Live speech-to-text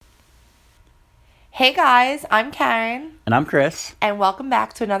Hey guys, I'm Karen. And I'm Chris. And welcome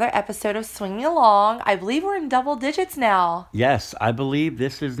back to another episode of Swinging Along. I believe we're in double digits now. Yes, I believe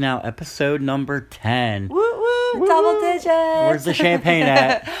this is now episode number 10. Woo woo, double digits. Where's the champagne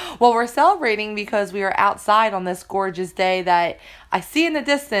at? Well, we're celebrating because we are outside on this gorgeous day that I see in the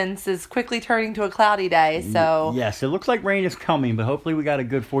distance is quickly turning to a cloudy day. So Yes, it looks like rain is coming, but hopefully we got a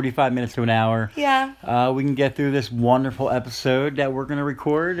good 45 minutes to an hour. yeah. We can get through this wonderful episode that we're going to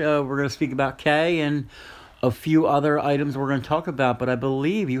record. We're going to speak about Kay and a few other items we're going to talk about, but I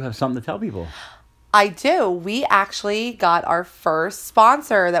believe you have something to tell people. I do. We actually got our first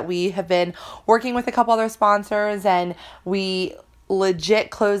sponsor that we have been working with a couple other sponsors, and we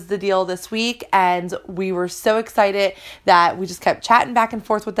legit closed the deal this week, and we were so excited that we just kept chatting back and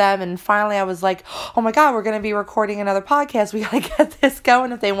forth with them, and finally I was like, oh my god, we're going to be recording another podcast. We got to get this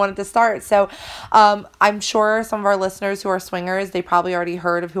going if they wanted to start. So I'm sure some of our listeners who are swingers, they probably already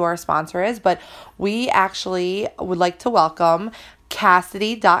heard of who our sponsor is, but we actually would like to welcome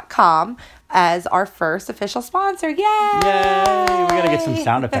Kasidie.com as our first official sponsor. Yay! Yay! We got to get some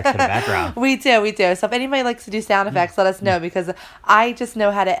sound effects in the background. We do. So if anybody likes to do sound effects, let us know, because I just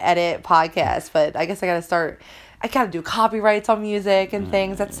know how to edit podcasts, but I guess I got to do copyrights on music and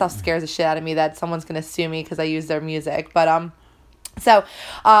things. That stuff scares the shit out of me that someone's going to sue me because I use their music. But So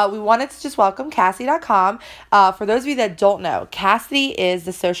we wanted to just welcome Kasidie.com. For those of you that don't know, Kasidie is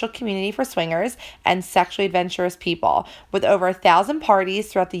the social community for swingers and sexually adventurous people. With over 1,000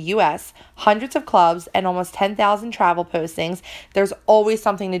 parties throughout the U.S., hundreds of clubs, and almost 10,000 travel postings, there's always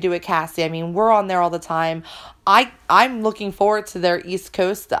something to do at Kasidie. I mean, we're on there all the time. I'm looking forward to their East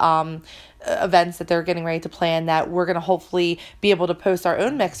Coast events that they're getting ready to plan, that we're going to hopefully be able to post our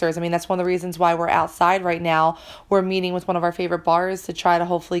own mixers. I mean, that's one of the reasons why we're outside right now. We're meeting with one of our favorite bars to try to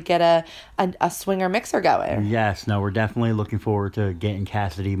hopefully get a swinger mixer going. Yes, no, we're definitely looking forward to getting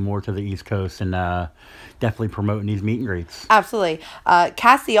Kasidie more to the East Coast and definitely promoting these meet and greets. Absolutely.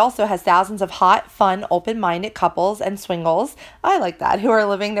 Kasidie also has thousands of hot, fun, open-minded couples and swingles, I like that, who are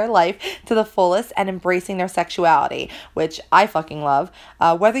living their life to the fullest and embracing their sexuality, which I fucking love.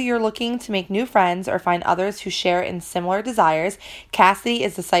 Whether you're looking to make new friends or find others who share in similar desires, Kasidie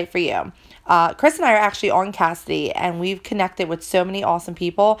is the site for you. Chris and I are actually on Kasidie, and we've connected with so many awesome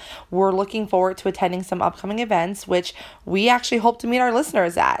people. We're looking forward to attending some upcoming events, which we actually hope to meet our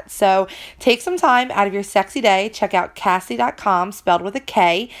listeners at. So take some time out of your sexy day. Check out Kasidie.com, spelled with a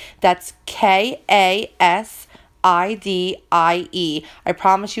K. That's Kasidie. I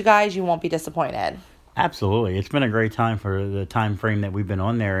promise you guys, you won't be disappointed. Absolutely. It's been a great time for the time frame that we've been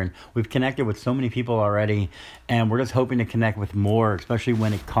on there, and we've connected with so many people already, and we're just hoping to connect with more, especially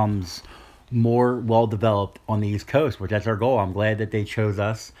when it comes more well-developed on the East Coast, which that's our goal. I'm glad that they chose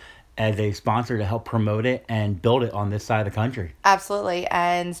us as a sponsor to help promote it and build it on this side of the country. Absolutely.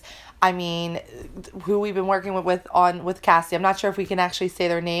 And I mean, who we've been working with Kasidie, I'm not sure if we can actually say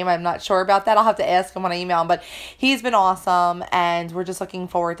their name. I'm not sure about that. I'll have to ask him when I email him, but he's been awesome, and we're just looking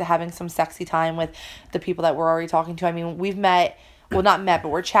forward to having some sexy time with the people that we're already talking to. I mean, we've met, well, not met, but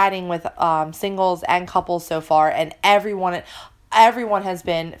we're chatting with singles and couples so far, and everyone has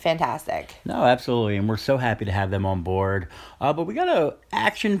been fantastic. No, absolutely, and we're so happy to have them on board. But we got a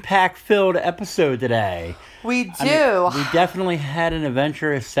action-packed filled episode today. We do. I mean, we definitely had an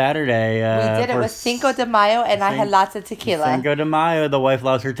adventurous Saturday. We did. It was Cinco de Mayo, and I had lots of tequila. Cinco de Mayo, the wife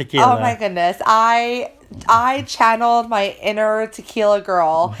loves her tequila. Oh my goodness. I channeled my inner tequila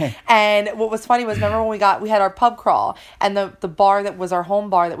girl. And what was funny was, remember when we had our pub crawl, and the bar that was our home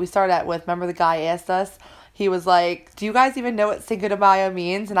bar that we started at with, remember the guy asked us, he was like, do you guys even know what Cinco de Mayo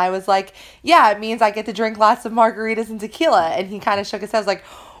means? And I was like, yeah, it means I get to drink lots of margaritas and tequila. And he kind of shook his head, like,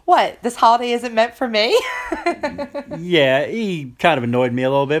 what, this holiday isn't meant for me? Yeah, he kind of annoyed me a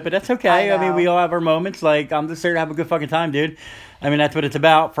little bit, but that's okay. I mean, we all have our moments. Like, I'm just there to have a good fucking time, dude. I mean, that's what it's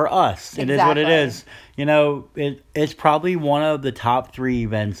about for us. It is what it is. You know, it's probably one of the top 3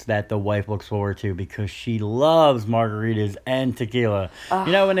 events that the wife looks forward to, because she loves margaritas and tequila.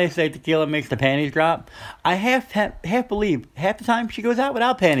 You know, when they say tequila makes the panties drop, I half believe half the time she goes out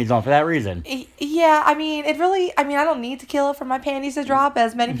without panties on for that reason. Yeah, I mean, I don't need tequila for my panties to drop,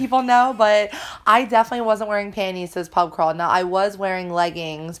 as many people know, but I definitely wasn't wearing panties to this pub crawl. Now, I was wearing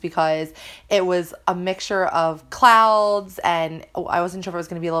leggings because it was a mixture of clouds, and I wasn't sure if it was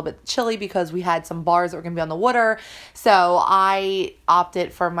going to be a little bit chilly because we had some bars that were going to be on the water. So I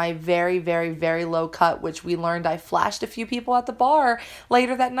opted for my very, very, very low cut, which we learned I flashed a few people at the bar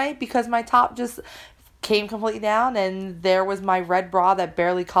later that night because my top just came completely down, and there was my red bra that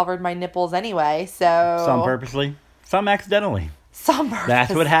barely covered my nipples anyway. So Some purposely, some accidentally. Sunburst.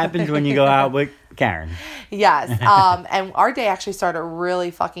 That's what happens when you go out with Karen. Yes. And our day actually started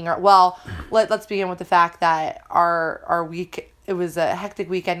really fucking early. Well, let's begin with the fact that our week, it was a hectic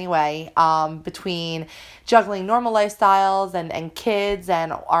week anyway, between juggling normal lifestyles and kids,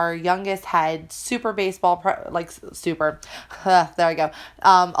 and our youngest had super baseball, there we go,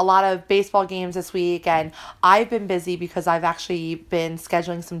 a lot of baseball games this week, and I've been busy because I've actually been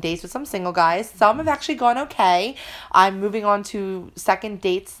scheduling some dates with some single guys. Some have actually gone okay. I'm moving on to second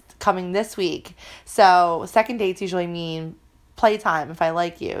dates coming this week. So second dates usually mean playtime if I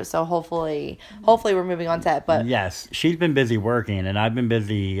like you. So hopefully we're moving on to that. But yes, she's been busy working, and I've been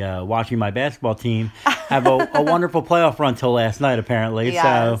busy watching my basketball team have a wonderful playoff run till last night, apparently.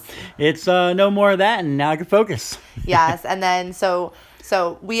 Yes. So it's no more of that, and now I can focus. Yes, and then so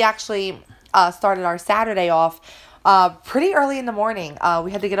we actually started our Saturday off pretty early in the morning.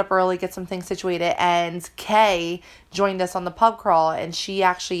 We had to get up early, get some things situated, and Kay joined us on the pub crawl, and she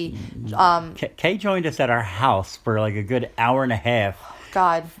actually Kay joined us at our house for like a good hour and a half.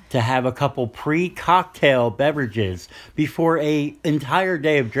 God. To have a couple pre-cocktail beverages before a entire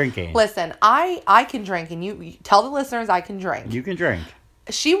day of drinking. Listen, I can drink, and you tell the listeners I can drink. You can drink.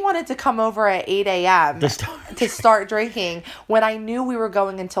 She wanted to come over at 8 a.m. to start drinking when I knew we were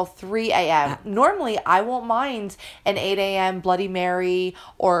going until 3 a.m. Normally, I won't mind an 8 a.m. Bloody Mary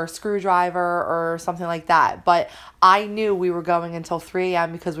or screwdriver or something like that. But I knew we were going until 3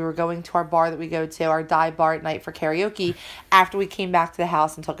 a.m. because we were going to our bar that we go to, our dive bar at night for karaoke, after we came back to the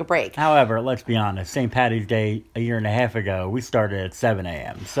house and took a break. However, let's be honest, St. Patty's Day a year and a half ago, we started at 7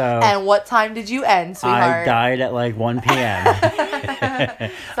 a.m. So and what time did you end, sweetheart? I died at like 1 p.m.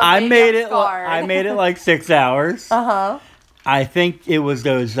 I made it like 6 hours. Uh-huh. I think it was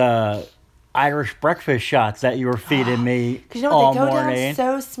those Irish breakfast shots that you were feeding me because you know all they go morning. down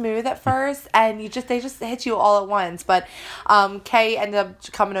so smooth at first, and they just hit you all at once. But Kay ended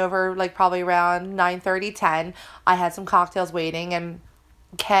up coming over like probably around 9:30, 10. I had some cocktails waiting, and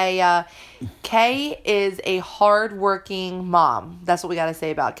Kay is a hardworking mom. That's what we got to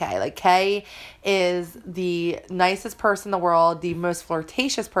say about Kay. Like, Kay is the nicest person in the world, the most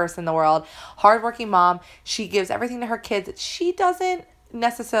flirtatious person in the world, hardworking mom. She gives everything to her kids that she doesn't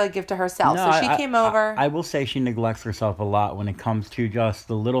necessarily give to herself. No, so she came over. I will say she neglects herself a lot when it comes to just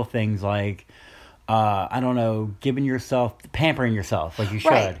the little things like, I don't know, pampering yourself like you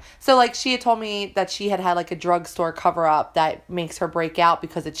should. Right. So, like, she had told me that she had like a drugstore cover-up that makes her break out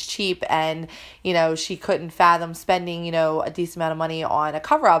because it's cheap, and, you know, she couldn't fathom spending, you know, a decent amount of money on a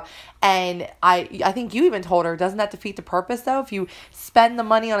cover-up. And I think you even told her, doesn't that defeat the purpose, though? If you spend the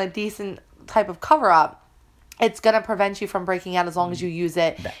money on a decent type of cover-up, it's going to prevent you from breaking out as long as you use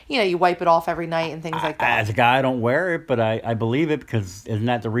it. You know, you wipe it off every night and things like that. As a guy, I don't wear it, but I believe it because isn't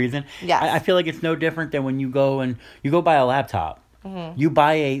that the reason? Yes. I feel like it's no different than when you go buy a laptop. Mm-hmm. You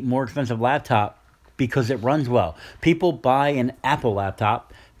buy a more expensive laptop because it runs well. People buy an Apple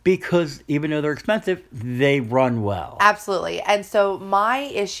laptop because even though they're expensive, they run well. Absolutely. And so my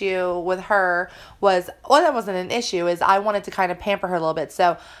issue with her was, well, that wasn't an issue, is I wanted to kind of pamper her a little bit.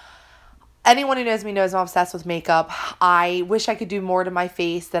 So anyone who knows me knows I'm obsessed with makeup. I wish I could do more to my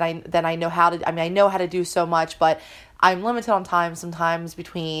face than I know how to. I mean, I know how to do so much, but I'm limited on time sometimes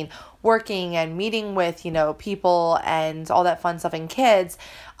between working and meeting with, you know, people and all that fun stuff and kids.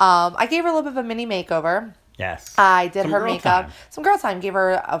 I gave her a little bit of a mini makeover. Yes. I did her makeup. Some girl time. Gave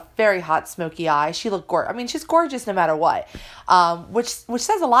her a very hot smoky eye. She looked gorgeous. I mean, she's gorgeous no matter what. Which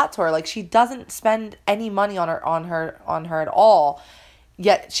says a lot to her. Like, she doesn't spend any money on her at all.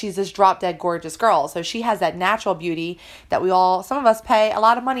 Yet she's this drop dead gorgeous girl. So she has that natural beauty that some of us pay a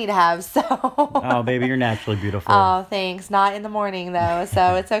lot of money to have. So oh, baby, you're naturally beautiful. Oh, thanks. Not in the morning though,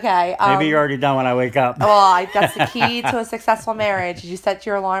 so it's okay. Maybe you're already done when I wake up. Well, that's the key to a successful marriage. You set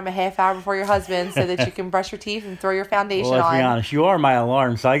your alarm a half hour before your husband so that you can brush your teeth and throw your foundation on. Let's be honest. You are my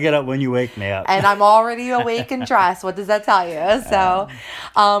alarm, so I get up when you wake me up. And I'm already awake and dressed. What does that tell you?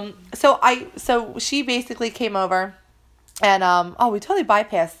 So she basically came over. And, we totally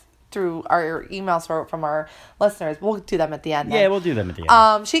bypassed through our emails from our listeners. We'll do them at the end. Yeah, we'll do them at the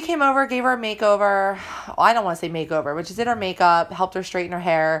end. She came over, gave her a makeover. I don't want to say makeover, but she did her makeup, helped her straighten her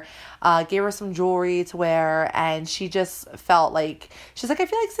hair, gave her some jewelry to wear, and she just felt like, she's like, I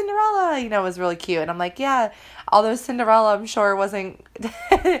feel like Cinderella, you know, it was really cute. And I'm like, yeah, although Cinderella, I'm sure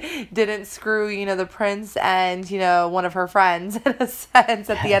didn't screw, you know, the prince and, you know, one of her friends in a sense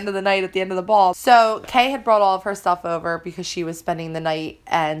at the end of the night, at the end of the ball. So Kay had brought all of her stuff over because she was spending the night,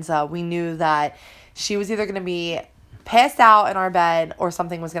 and we knew that she was either going to be passed out in our bed or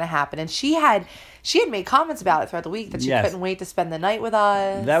something was going to happen. And she had made comments about it throughout the week that she couldn't wait to spend the night with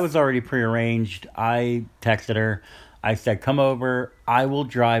us. That was already prearranged. I texted her. I said, come over. I will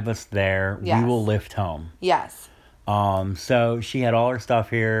drive us there. Yes. We will lift home. Yes. So she had all her stuff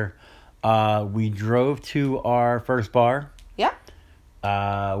here. We drove to our first bar.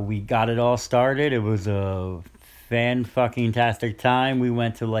 Yeah. We got it all started. It was a fan-fucking-tastic time. We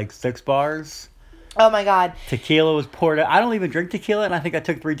went to like 6 bars. Oh my God. Tequila was poured out. I don't even drink tequila, and I think I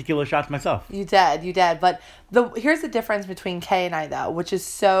took 3 tequila shots myself. You did. But here's the difference between Kay and I, though, which is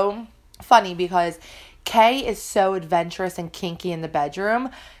so funny because Kay is so adventurous and kinky in the bedroom,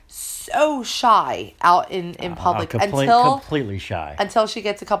 so shy out in public completely shy until she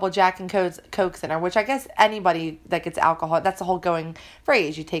gets a couple of Jack and Cokes in her, which I guess anybody that gets alcohol, that's the whole going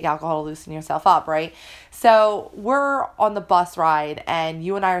phrase. You take alcohol to loosen yourself up, right? So we're on the bus ride and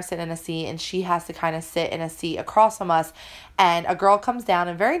you and I are sitting in a seat and she has to kind of sit in a seat across from us. And a girl comes down,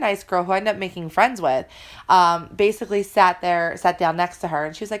 a very nice girl who I ended up making friends with, basically sat down next to her.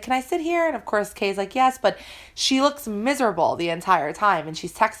 And she was like, can I sit here? And of course, Kay's like, yes. But she looks miserable the entire time. And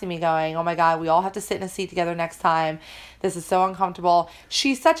she's texting me going, oh my God, we all have to sit in a seat together next time. This is so uncomfortable.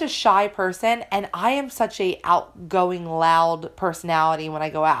 She's such a shy person. And I am such a outgoing, loud personality when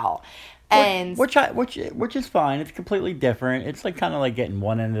I go out. And which is fine. It's completely different. It's like kind of like getting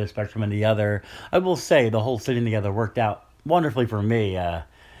one end of the spectrum and the other. I will say the whole sitting together worked out wonderfully for me.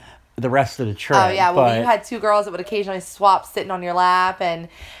 The rest of the trip. Oh yeah, well you had 2 girls that would occasionally swap sitting on your lap and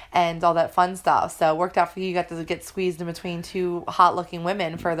all that fun stuff. So it worked out for you. You got to get squeezed in between 2 hot-looking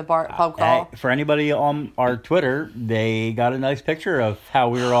women for the pub crawl. For anybody on our Twitter, they got a nice picture of how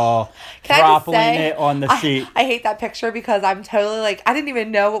we were all throttling it on the seat. I hate that picture because I'm totally like, I didn't even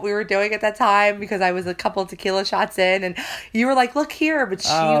know what we were doing at that time because I was a couple of tequila shots in and you were like, look here. But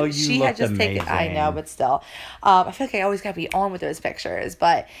she had just taken, I know, but still. I feel like I always got to be on with those pictures.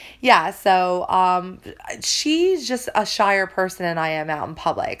 But yeah, so she's just a shyer person than I am out in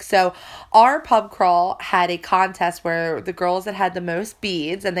public. So our pub crawl had a contest where the girls that had the most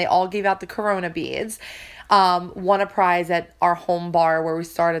beads, and they all gave out the Corona beads, won a prize at our home bar where we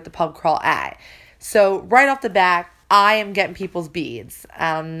started the pub crawl at. So right off the bat, I am getting people's beads.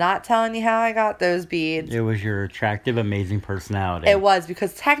 I'm not telling you how I got those beads. It was your attractive, amazing personality. It was,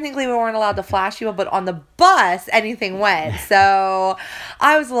 because technically we weren't allowed to flash you, but on the bus, anything went. So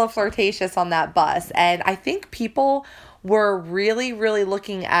I was a little flirtatious on that bus. And I think people were really, really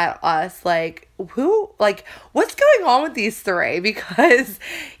looking at us like, what's going on with these 3? Because,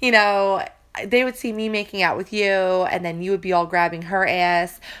 they would see me making out with you, and then you would be all grabbing her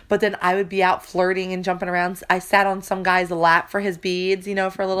ass, but then I would be out flirting and jumping around. I sat on some guy's lap for his beads,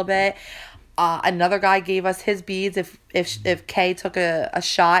 for a little bit. Another guy gave us his beads if Kay took a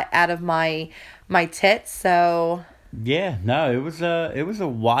shot out of my tits. So yeah, no, it was a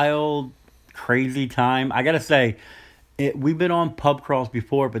wild, crazy time. I gotta say, we've been on pub crawls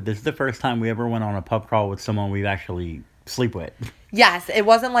before, but this is the first time we ever went on a pub crawl with someone we've actually sleep with. Yes, it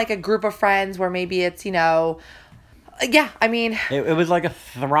wasn't like a group of friends where maybe it's, yeah, I mean... It was like a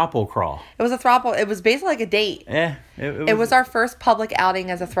throuple crawl. It was a throuple. It was basically like a date. Yeah. It was our first public outing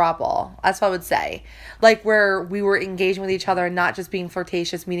as a throuple. That's what I would say. Like, where we were engaging with each other and not just being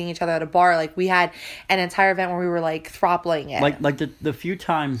flirtatious, meeting each other at a bar. Like, we had an entire event where we were, like, throupling it. Like the few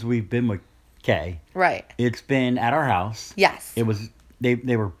times we've been with Kay. Right. It's been at our house. Yes. It was... They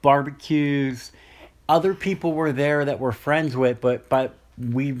were barbecues. Other people were there that we're friends with, but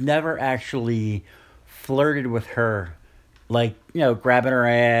we've never actually flirted with her, like, grabbing her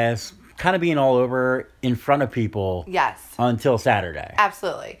ass, kind of being all over in front of people. Yes. Until Saturday.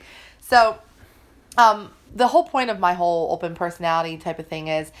 Absolutely. So, the whole point of my whole open personality type of thing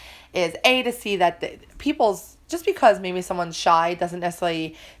is to see that people's, just because maybe someone's shy doesn't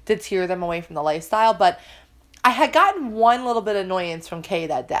necessarily deter them away from the lifestyle, but I had gotten one little bit of annoyance from Kay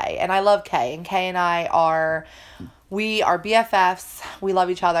that day, and I love Kay, and Kay and I are BFFs. We love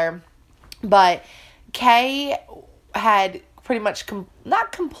each other, but Kay had pretty much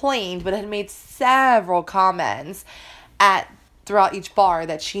not complained, but had made several comments throughout each bar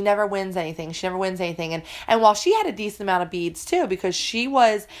that she never wins anything. And while she had a decent amount of beads too, because she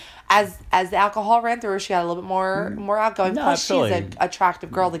was, as the alcohol ran through her, she had a little bit more outgoing. No, Plus, absolutely. she's an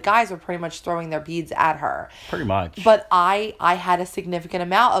attractive girl. The guys were pretty much throwing their beads at her. Pretty much. But I had a significant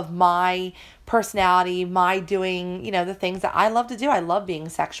amount of my personality, my doing, the things that I love to do. I love being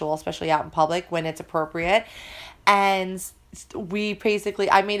sexual, especially out in public when it's appropriate. And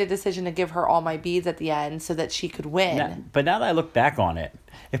I made a decision to give her all my beads at the end so that she could win. But now that I look back on it,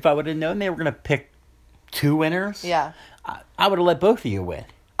 if I would have known they were going to pick 2 winners, yeah, I would have let both of you win.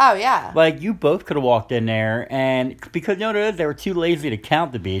 Oh, yeah. Like, you both could have walked in there, and because, you know what it is? They were too lazy to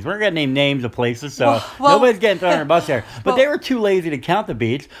count the beads. We're not going to name names of places, so nobody's getting thrown under the bus here. But they were too lazy to count the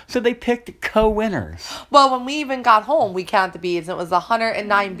beads, so they picked co-winners. Well, when we even got home, we counted the beads, and it was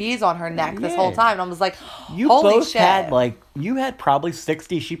 109 beads on her neck this whole time. And I was like, you holy both shit. had, like, you had probably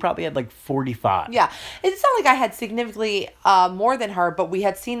 60. She probably had, like, 45. Yeah. It's not like I had significantly more than her, but we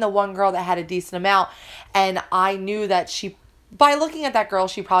had seen the one girl that had a decent amount, and I knew that by looking at that girl,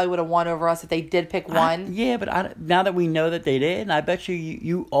 she probably would have won over us if they did pick one. Yeah, but now that we know that they did, I bet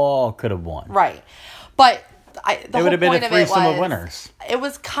you all could have won. Right. But it would have been a threesome of winners. It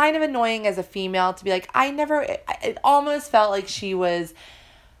was kind of annoying as a female to be like, it almost felt like she was,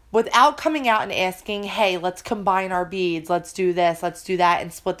 without coming out and asking, hey, let's combine our beads, let's do this, let's do that,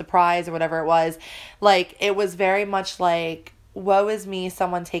 and split the prize or whatever it was. Like, it was very much like, woe is me,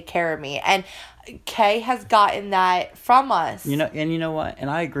 someone take care of me. And Kay has gotten that from us. You know what?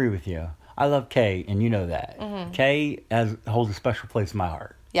 And I agree with you. I love Kay, and you know that. Mm-hmm. Kay holds a special place in my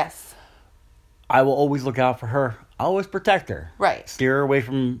heart. Yes. I will always look out for her. I'll always protect her. Right. Steer her away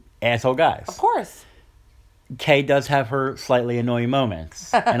from asshole guys. Of course. Kay does have her slightly annoying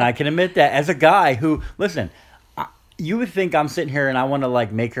moments. And I can admit that as a guy who, listen, you would think I'm sitting here and I want to,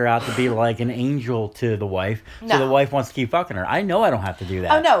 like, make her out to be like an angel to the wife. No. So the wife wants to keep fucking her. I know I don't have to do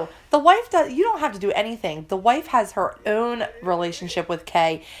that. Oh, no. The wife you don't have to do anything. The wife has her own relationship with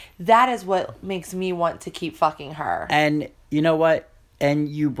Kay. That is what makes me want to keep fucking her. And you know what? And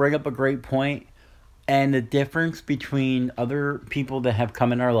you bring up a great point. And the difference between other people that have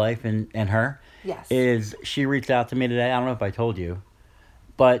come in our life and her is she reached out to me today. I don't know if I told you,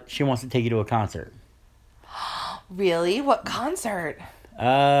 but she wants to take you to a concert. Really? What concert?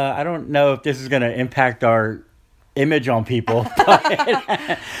 I don't know if this is going to impact our image on people,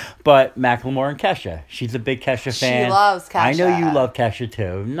 but Macklemore and Kesha. She's a big Kesha fan. She loves Kesha. I know you love Kesha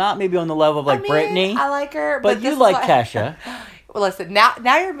too. Not maybe on the level of like Britney. I like her, but you like Kesha. Well, listen, now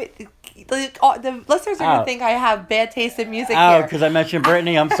you're the listeners are going to think I have bad taste in music here. Oh, because I mentioned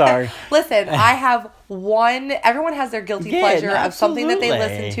Britney. I'm sorry. Listen, I have everyone has their guilty pleasure of something that they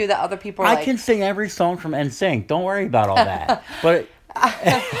listen to that other people are like. I can sing every song from NSYNC. Don't worry about all that. But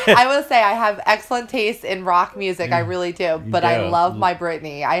I will say I have excellent taste in rock music. I really do. But I love my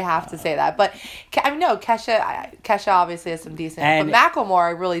Britney. I have to say that. But Kesha obviously has some decent. But Macklemore, I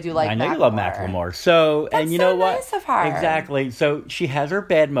really do like. I know you love Macklemore. So That's and you know so what? Nice of her. Exactly. So she has her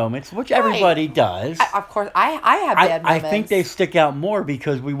bad moments, which everybody does. Of course, I have bad moments. I think they stick out more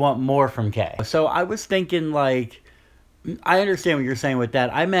because we want more from Kay. So I was thinking like. I understand what you're saying with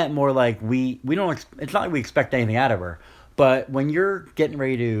that. I meant more like we don't. It's not like we expect anything out of her. But when you're getting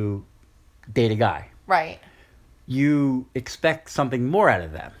ready to date a guy, right, you expect something more out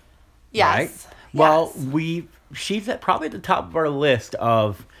of them. Yes. Right? Well, she's probably at the top of our list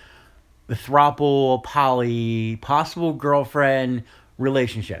of the throuple, poly, possible girlfriend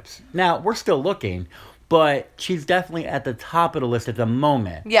relationships. Now, we're still looking, but she's definitely at the top of the list at the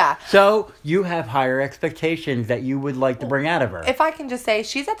moment. Yeah. So you have higher expectations that you would like to bring out of her. If I can just say,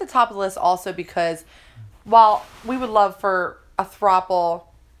 she's at the top of the list also because while we would love for a throuple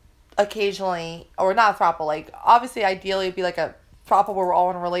occasionally, or not a throuple, like obviously ideally it'd be like a throuple where we're all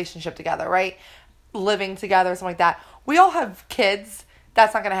in a relationship together, right? Living together, something like that. We all have kids.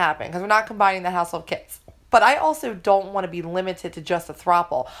 That's not going to happen because we're not combining the household kids. But I also don't want to be limited to just a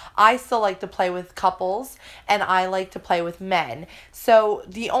throuple. I still like to play with couples, and I like to play with men. So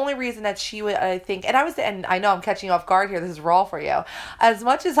the only reason that she would, I think, and I know I'm catching you off guard here. This is raw for you. As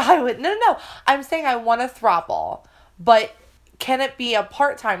much as I would, no. I'm saying I want a throuple, but can it be a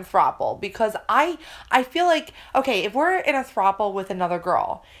part-time throuple? Because I feel like, okay, if we're in a throuple with another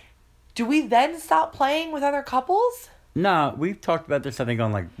girl, do we then stop playing with other couples? No, we've talked about this, I think,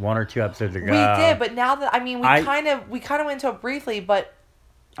 on like one or two episodes ago. We did, but now that, I mean, we kind of went into it briefly, but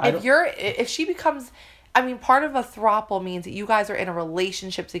if she becomes, I mean, part of a throuple means that you guys are in a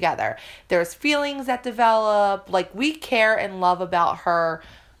relationship together. There's feelings that develop, like we care and love about her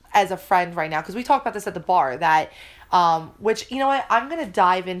as a friend right now, because we talked about this at the bar, that, which, you know what, I'm going to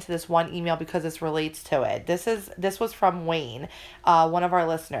dive into this one email because this relates to it. This was from Wayne, one of our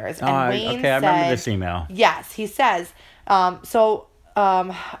listeners. And Wayne said, I remember this email. Yes, he says, oh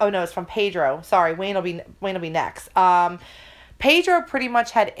no, it's from Pedro. Sorry, Wayne will be next. Pedro pretty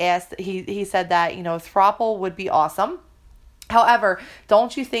much had asked, he said that, throuple would be awesome. However,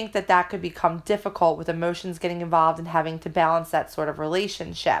 don't you think that could become difficult with emotions getting involved and having to balance that sort of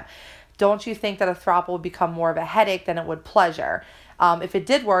relationship? Don't you think that a throuple would become more of a headache than it would pleasure? If it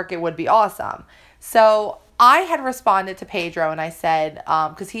did work, it would be awesome. So I had responded to Pedro and I said,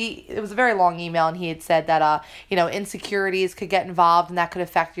 because it was a very long email and he had said that, insecurities could get involved and that could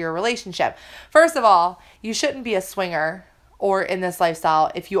affect your relationship. First of all, you shouldn't be a swinger or in this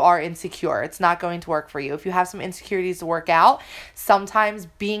lifestyle if you are insecure. It's not going to work for you. If you have some insecurities to work out, sometimes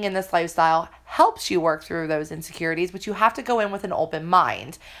being in this lifestyle helps you work through those insecurities, but you have to go in with an open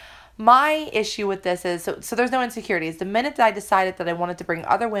mind. My issue with this is, so there's no insecurities. The minute that I decided that I wanted to bring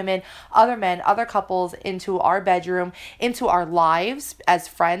other women, other men, other couples into our bedroom, into our lives as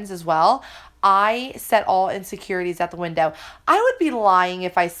friends as well, I set all insecurities out the window. I would be lying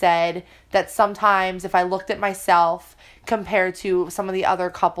if I said that sometimes if I looked at myself compared to some of the other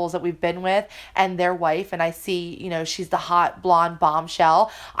couples that we've been with and their wife and I see, she's the hot blonde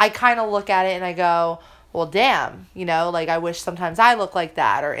bombshell, I kind of look at it and I go, well, damn, I wish sometimes I look like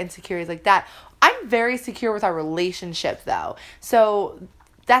that or insecurities like that. I'm very secure with our relationship though. So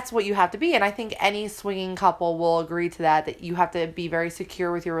that's what you have to be. And I think any swinging couple will agree to that you have to be very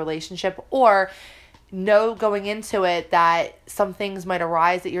secure with your relationship or know going into it that some things might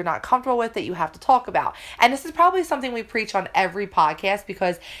arise that you're not comfortable with that you have to talk about. And this is probably something we preach on every podcast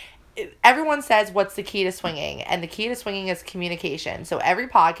because everyone says what's the key to swinging, and the key to swinging is communication. So every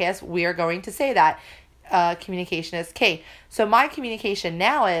podcast we are going to say that communication is key. So my communication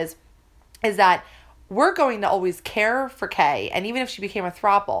now is that we're going to always care for Kay, and even if she became a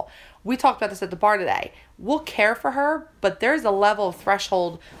throuple, we talked about this at the bar today. We'll care for her, but there's a level of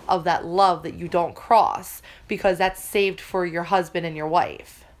threshold of that love that you don't cross because that's saved for your husband and your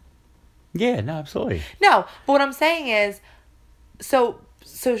wife. Yeah, no, absolutely. No, but what I'm saying is, so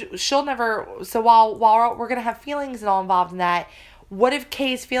she'll never. So while we're gonna have feelings and all involved in that, what if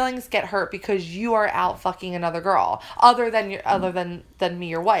Kay's feelings get hurt because you are out fucking another girl, other than me,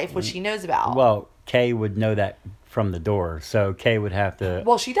 your wife, which she knows about? Well, Kay would know that from the door, so Kay would have to.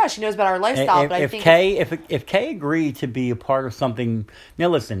 Well, she does. She knows about our lifestyle. But if Kay agreed to be a part of something, now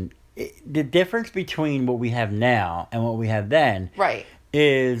listen, the difference between what we have now and what we have then, right,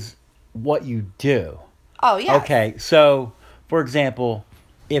 is what you do. Oh yeah. Okay, so for example,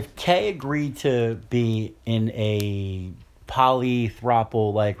 if Kay agreed to be in a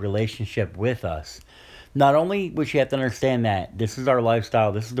polythrouple like relationship with us, not only would she have to understand that this is our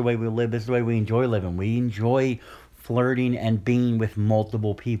lifestyle, this is the way we live, this is the way we enjoy living. We enjoy flirting and being with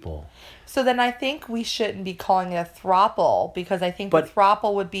multiple people. So then I think we shouldn't be calling it a throuple because I think the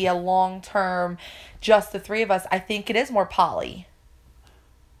throuple would be a long-term, just the three of us. I think it is more poly.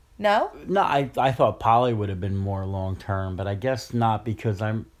 No? No, I thought poly would have been more long-term, but I guess not because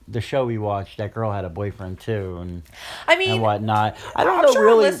the show we watched, that girl had a boyfriend too, and whatnot. I don't know. I'm sure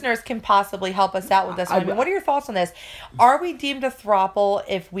really, listeners can possibly help us out with this one. I mean, what are your thoughts on this? Are we deemed a throuple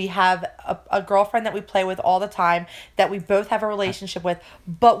if we have a girlfriend that we play with all the time, that we both have a relationship with,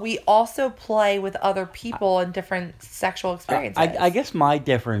 but we also play with other people in different sexual experiences? I guess my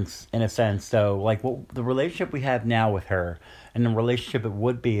difference, in a sense, though, like the relationship we have now with her, and the relationship it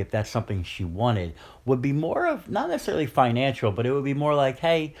would be if that's something she wanted, would be more of, not necessarily financial, but it would be more like,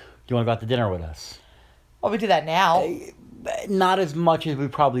 hey, do you want to go out to dinner with us? Well, we do that now. Not as much as we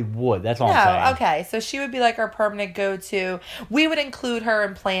probably would. That's all I'm saying. Okay. So she would be like our permanent go-to. We would include her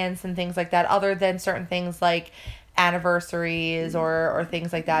in plans and things like that, other than certain things like anniversaries or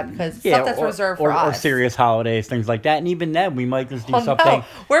things like that, because stuff that's reserved for us. Or serious holidays, things like that. And even then, we might just do something. No.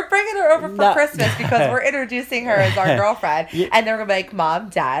 We're bringing her over for Christmas because we're introducing her as our girlfriend. And they're going to be like, Mom,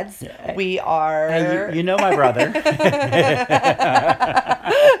 Dads, we are... Hey, you know my brother.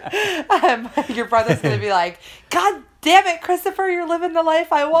 Your brother's going to be like, God damn it, Christopher, you're living the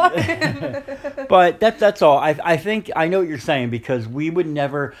life I want. But that's all. I think I know what you're saying, because we would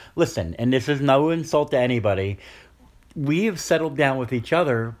never... Listen, and this is no insult to anybody. We have settled down with each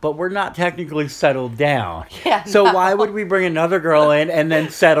other, but we're not technically settled down. Yeah, so why would we bring another girl in and then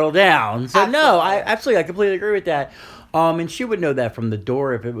settle down? So absolutely. I completely agree with that. And she would know that from the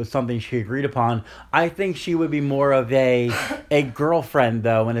door if it was something she agreed upon. I think she would be more of a girlfriend,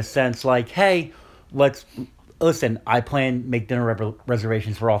 though, in a sense, like, hey, listen, I make dinner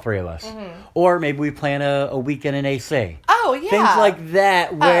reservations for all three of us. Mm-hmm. Or maybe we plan a weekend in AC. Oh, yeah. Things like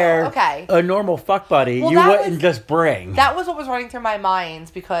that where a normal fuck buddy you wouldn't just bring. That was what was running through my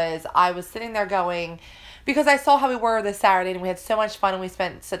mind, because I was sitting there going... Because I saw how we were this Saturday and we had so much fun and we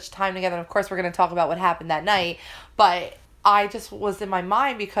spent such time together. And of course, we're going to talk about what happened that night. But I just was in my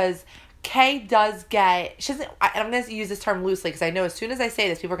mind because... Kay does get, she doesn't, I'm going to use this term loosely because I know as soon as I say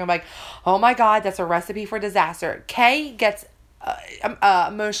this, people are going to be like, oh my God, that's a recipe for disaster. Kay gets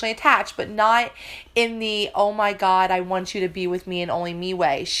emotionally attached, but not in the, oh my God, I want you to be with me and only me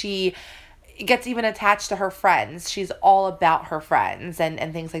way. She gets even attached to her friends. She's all about her friends and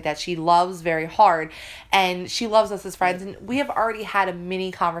things like that. She loves very hard, and she loves us as friends. And we have already had a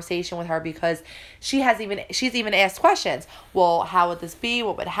mini conversation with her because she's even asked questions. Well, how would this be?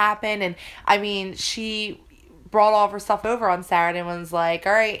 What would happen? And I mean, she brought all of her stuff over on Saturday and was like,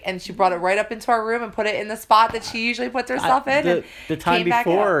 all right. And she brought it right up into our room and put it in the spot that she usually puts her stuff in. The time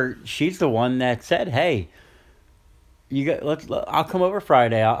before, she's the one that said, hey, I'll come over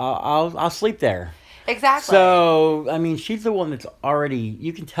Friday. I'll sleep there. Exactly. So, I mean, she's the one that's already,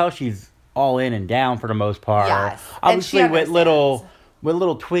 you can tell she's all in and down for the most part. Yes. Obviously with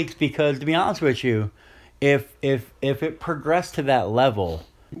little tweaks, because to be honest with you, if it progressed to that level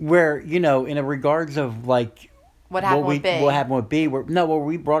where, in a regards of like what happened with B, where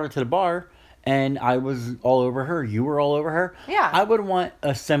we brought her to the bar and I was all over her, you were all over her. Yeah. I would want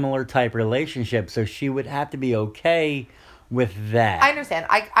a similar type relationship, so she would have to be okay with that. I understand.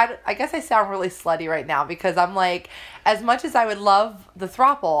 I guess I sound really slutty right now because I'm like, as much as I would love the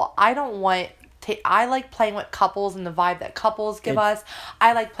throuple, I don't want I like playing with couples and the vibe that couples give us.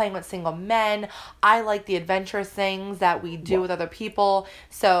 I like playing with single men. I like the adventurous things that we do with other people.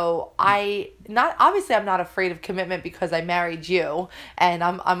 So I'm not afraid of commitment because I married you and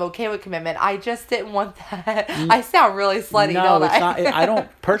I'm okay with commitment. I just didn't want that. I sound really slutty, don't I? No, it's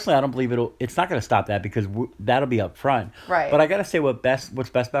not. I don't believe it's not going to stop that because that'll be up front. Right. But I got to say what's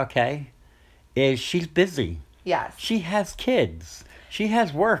best about Kay is she's busy. Yes. She has kids. She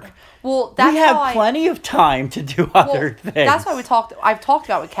has work. Well, we have plenty of time to do other things. That's why I've talked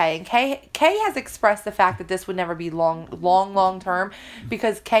about with Kay, and Kay has expressed the fact that this would never be long term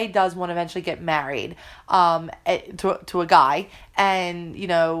because Kay does want to eventually get married, to a guy, and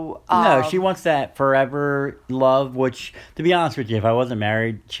no, she wants that forever love. Which, to be honest with you, if I wasn't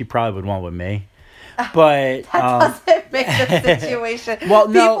married, she probably would want with me. But that doesn't make the situation. Well,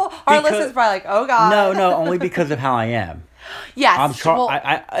 no, our listeners are probably like, oh god. No, only because of how I am. Yes.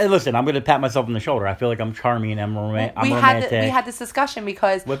 I listen, I'm going to pat myself on the sholdder. I feel like I'm charming and I'm romantic. We had this discussion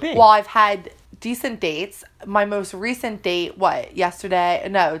because while I've had decent dates, my most recent date,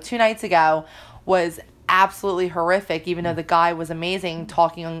 2 nights ago, was absolutely horrific, even though the guy was amazing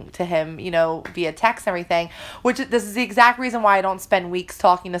talking to him, via text and everything, this is the exact reason why I don't spend weeks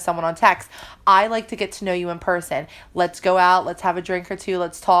talking to someone on text. I like to get to know you in person. Let's go out, let's have a drink or two,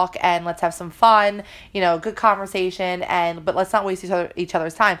 let's talk, and let's have some fun, good conversation, but let's not waste each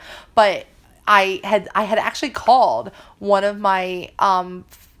other's time. But I had actually called one of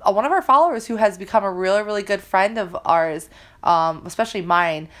our followers who has become a really, really good friend of ours, especially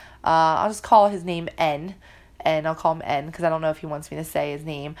mine. I'll just call his name N, and I'll call him N because I don't know if he wants me to say his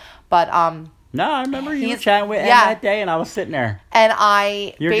name. But no, I remember you were chatting with N that day, and I was sitting there.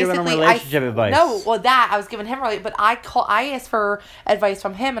 And you're giving him relationship advice. No, well, I was giving him but I asked for advice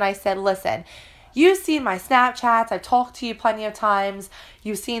from him, and I said, listen, you've seen my Snapchats. I've talked to you plenty of times.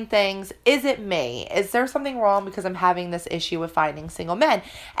 You've seen things. Is it me? Is there something wrong because I'm having this issue with finding single men?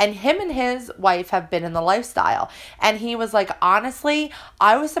 And him and his wife have been in the lifestyle. And he was like, honestly,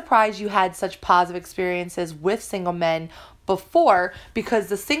 I was surprised you had such positive experiences with single men before, because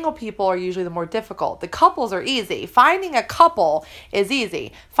the single people are usually the more difficult. The couples are easy. Finding a couple is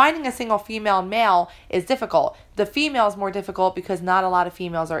easy. Finding a single female and male is difficult. The female is more difficult because not a lot of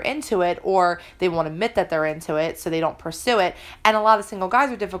females are into it, or they won't admit that they're into it, so they don't pursue it. And a lot of single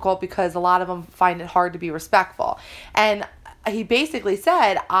guys are difficult because a lot of them find it hard to be respectful. And he basically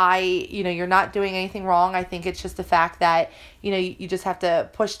said, you're not doing anything wrong. I think it's just the fact that, you just have to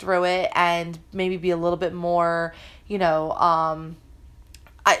push through it and maybe be a little bit more,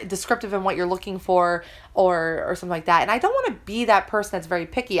 descriptive in what you're looking for or something like that. And I don't want to be that person that's very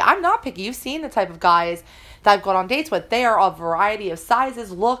picky. I'm not picky. You've seen the type of guys that I've gone on dates with. They are a variety of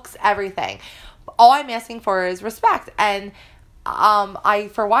sizes, looks, everything. All I'm asking for is respect. And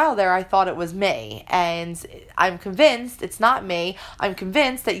for a while there, I thought it was me, and I'm convinced it's not me. I'm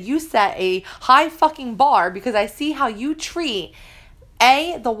convinced that you set a high fucking bar because I see how you treat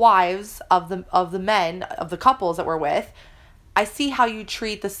the wives of the men, of the couples that we're with. I see how you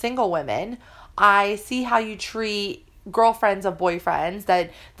treat the single women. I see how you treat girlfriends of boyfriends,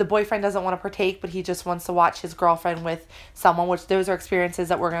 that the boyfriend doesn't want to partake, but he just wants to watch his girlfriend with someone, which those are experiences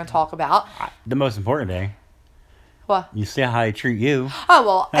that we're going to talk about. The most important thing. What? You see how I treat you. Oh,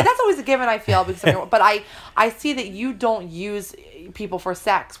 well, that's always a given, I feel, because but I see that you don't use people for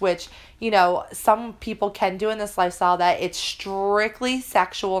sex, which, some people can do in this lifestyle, that it's strictly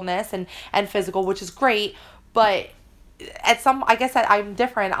sexualness and physical, which is great, but I guess that I'm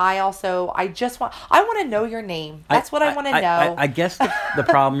different. I want to know your name. That's what I want to know. I guess the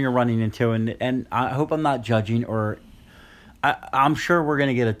problem you're running into, and I hope I'm not judging, or I'm sure we're going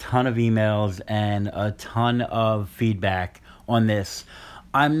to get a ton of emails and a ton of feedback on this.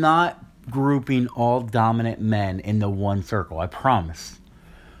 I'm not grouping all dominant men into one circle, I promise.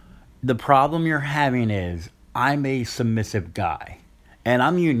 The problem you're having is I'm a submissive guy, and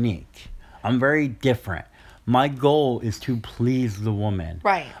I'm unique. I'm very different. My goal is to please the woman.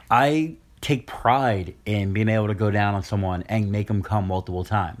 Right. I take pride in being able to go down on someone and make them come multiple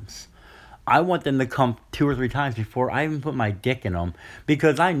times. I want them to come 2 or 3 times before I even put my dick in them,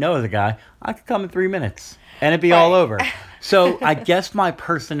 because I know as a guy, I could come in 3 minutes and it'd be all over. So I guess my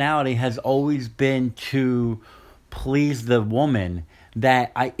personality has always been to please the woman,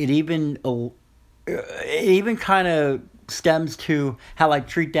 that it even kind of stems to how I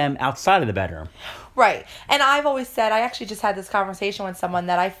treat them outside of the bedroom. Right. And I've always said, I actually just had this conversation with someone,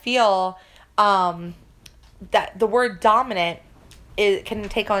 that I feel that the word dominant can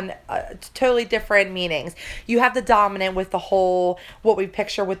take on totally different meanings. You have the dominant with the whole, what we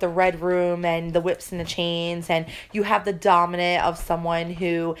picture with the red room and the whips and the chains, and you have the dominant of someone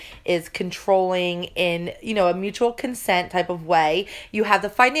who is controlling in, a mutual consent type of way. You have the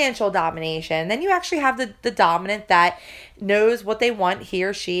financial domination. Then you actually have the dominant that knows what they want, he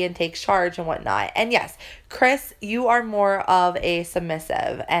or she, and takes charge and whatnot. And yes, Chris, you are more of a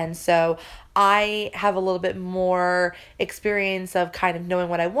submissive, and so I have a little bit more experience of kind of knowing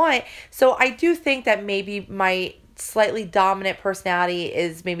what I want. So I do think that maybe my slightly dominant personality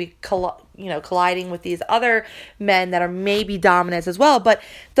is maybe colliding with these other men that are maybe dominants as well. But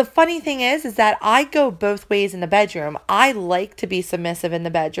the funny thing is that I go both ways in the bedroom. I like to be submissive in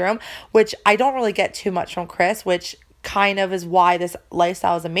the bedroom, which I don't really get too much from Chris, which kind of is why this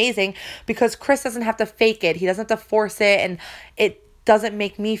lifestyle is amazing, because Chris doesn't have to fake it. He doesn't have to force it, and it doesn't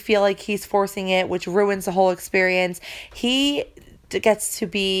make me feel like he's forcing it, which ruins the whole experience. He gets to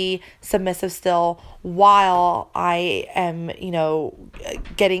be submissive still while I am,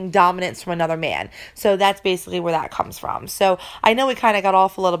 getting dominance from another man. So that's basically where that comes from. So I know we kind of got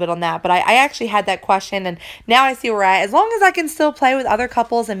off a little bit on that, but I actually had that question, and now I see where we're at. As long as I can still play with other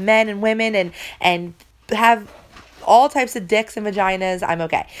couples and men and women and have all types of dicks and vaginas, I'm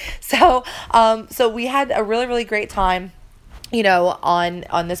okay. So we had a really, really great time,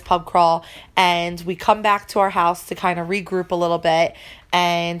 on this pub crawl, and we come back to our house to kind of regroup a little bit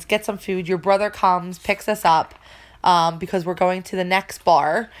and get some food. Your brother comes, picks us up, because we're going to the next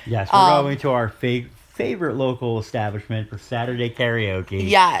bar. Yes, we're going to our favorite local establishment for Saturday karaoke.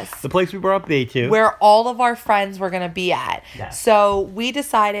 Yes. The place we brought B to. Where all of our friends were going to be at. Yes. So we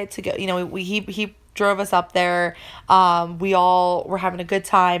decided to go, he drove us up there. We all were having a good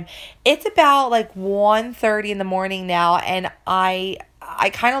time. It's about like 1:30 in the morning now, and I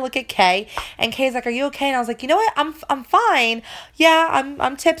kind of look at Kay, and Kay's like, "Are you okay?" And I was like, "You know what? I'm fine. Yeah,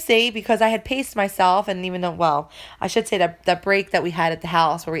 I'm tipsy because I had paced myself, and even though, well, I should say that break that we had at the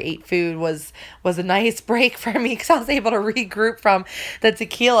house where we ate food was a nice break for me, because I was able to regroup from the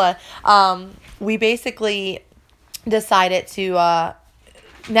tequila. We basically decided to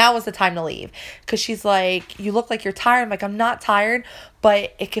now was the time to leave, because she's like, "You look like you're tired." I'm like, "I'm not tired,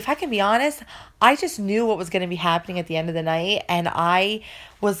 but if I can be honest, I just knew what was going to be happening at the end of the night, and I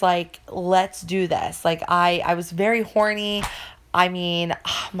was like, let's do this." Like, I was very horny. I mean,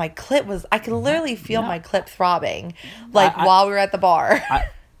 my clit I could literally feel my clit throbbing, like, while we were at the bar.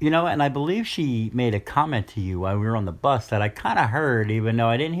 And I believe she made a comment to you while we were on the bus that I kind of heard, even though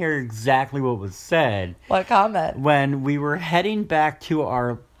I didn't hear exactly what was said. What comment? When we were going back to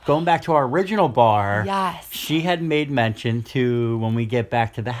our original bar. Yes. She had made mention to, when we get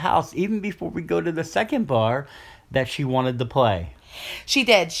back to the house, even before we go to the second bar, that she wanted to play. She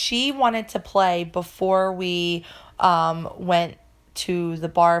did. She wanted to play before we went to the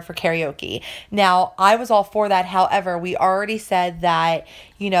bar for karaoke. Now, I was all for that. However, we already said that,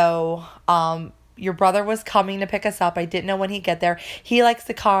 your brother was coming to pick us up. I didn't know when he'd get there. He likes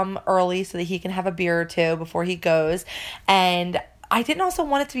to come early so that he can have a beer or two before he goes. And I didn't also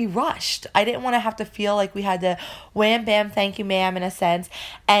want it to be rushed. I didn't want to have to feel like we had to wham, bam, thank you, ma'am, in a sense.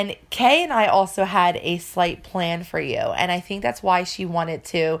 And Kay and I also had a slight plan for you. And I think that's why she wanted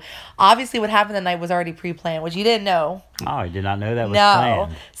to. Obviously, what happened the night was already pre-planned, which you didn't know. Oh, I did not know that was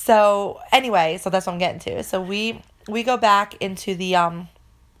planned. So anyway, so that's what I'm getting to. So we go back into the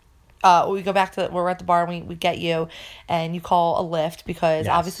we go back to, we're at the bar and we get you, and you call a Lyft because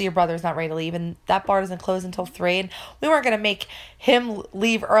obviously your brother's not ready to leave, and that bar doesn't close until 3, and we weren't going to make him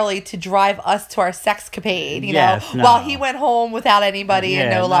leave early to drive us to our sexcapade, you know, while he went home without anybody and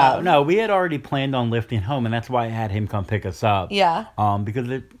no love. No, we had already planned on lifting home, and that's why I had him come pick us up. Yeah.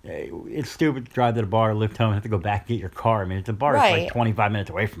 Because it's stupid to drive to the bar, lift home, and have to go back and get your car. I mean, the bar is like 25 minutes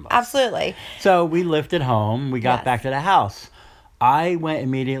away from us. Absolutely. So we lifted home. We got back to the house. I went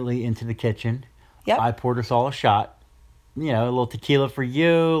immediately into the kitchen. Yep. I poured us all a shot. You know, a little tequila for you,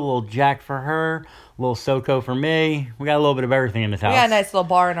 a little Jack for her, a little SoCo for me. We got a little bit of everything in this house. We got a nice little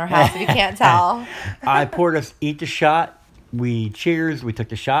bar in our house, if you can't tell. I poured us each a shot. We cheers. We took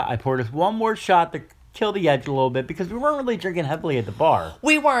the shot. I poured us one more shot to kill the edge a little bit because we weren't really drinking heavily at the bar.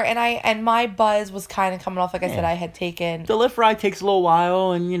 We weren't, and my buzz was kind of coming off. Like I said, I had taken... The lift ride takes a little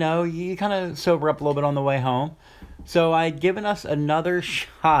while, and, you know, you kind of sober up a little bit on the way home. So I had given us another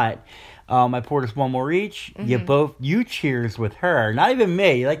shot. I poured us one more each. Mm-hmm. You cheers with her. Not even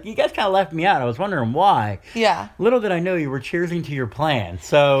me. Like, you guys kind of left me out. I was wondering why. Yeah. Little did I know you were cheersing to your plan.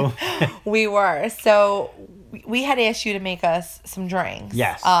 So we were. So we had asked you to make us some drinks.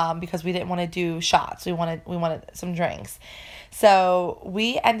 Yes. Because we didn't want to do shots. We wanted some drinks. So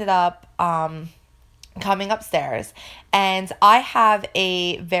we ended up coming upstairs, and I have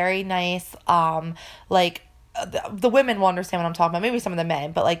a very nice the women will understand what I'm talking about. Maybe some of the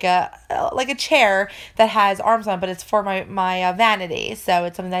men, but like a chair that has arms on it, but it's for my vanity. So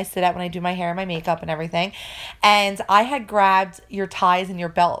it's something that I sit at when I do my hair and my makeup and everything. And I had grabbed your ties and your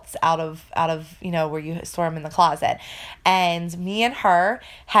belts out of you know where you store them in the closet. And me and her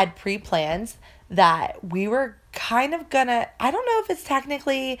had pre-planned that we were kind of gonna, I don't know if it's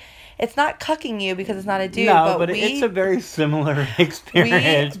technically, it's not cucking you because it's not a dude. No, but it's a very similar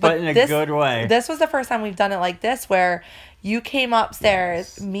experience, but in a good way. This was the first time we've done it like this, where you came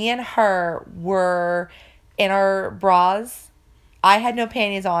upstairs, me and her were in our bras. I had no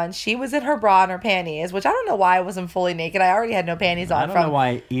panties on. She was in her bra and her panties, which I don't know why I wasn't fully naked. I already had no panties on. I don't know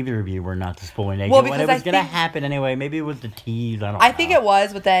why either of you were not just fully naked. Well, because it was going to happen anyway. Maybe it was the tease. I don't know. I think it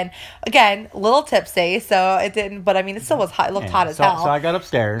was, but then, again, a little tipsy, so it didn't, but I mean, it still was hot. It looked hot as hell. So I got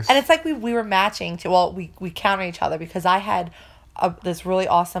upstairs. And it's like we were matching to, well, we counter each other because I had this really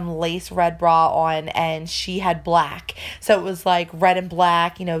awesome lace red bra on, and she had black. So it was like red and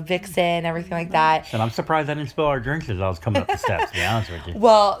black, you know, Vixen, everything like that. And I'm surprised I didn't spill our drinks as I was coming up the steps, to be honest with you.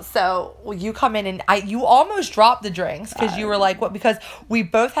 Well, so you come in and you almost dropped the drinks because you were like, what? Because we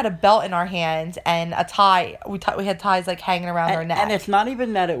both had a belt in our hand and a tie. We had ties like hanging around our neck. And it's not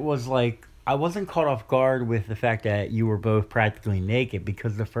even that it was like, I wasn't caught off guard with the fact that you were both practically naked,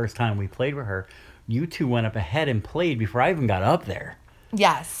 because the first time we played with her, you two went up ahead and played before I even got up there.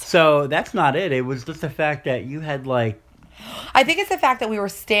 Yes. So that's not it. It was just the fact that you had like... I think it's the fact that we were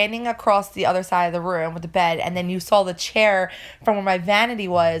standing across the other side of the room with the bed, and then you saw the chair from where my vanity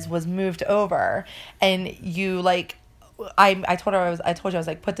was moved over, and you like... I told you I was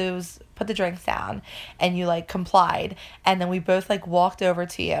like, put the drinks down, and you like complied, and then we both like walked over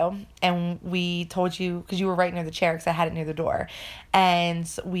to you, and we told you, because you were right near the chair because I had it near the door, and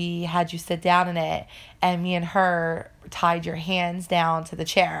we had you sit down in it, and me and her tied your hands down to the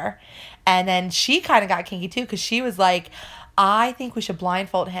chair, and then she kind of got kinky too because she was like, I think we should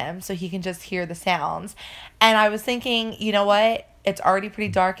blindfold him so he can just hear the sounds. And I was thinking, you know what, it's already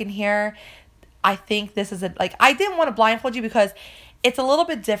pretty dark in here. I think this is I didn't want to blindfold you because it's a little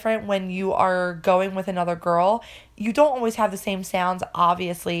bit different when you are going with another girl. You don't always have the same sounds,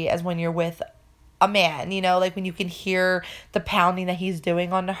 obviously, as when you're with a man, you know, like when you can hear the pounding that he's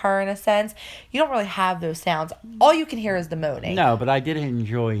doing onto her in a sense. You don't really have those sounds. All you can hear is the moaning. No, but I did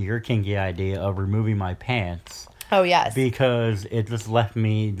enjoy your kinky idea of removing my pants. Oh, yes. Because it just left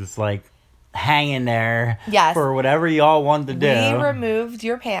me just like hanging there, yes, for whatever y'all wanted to do. We removed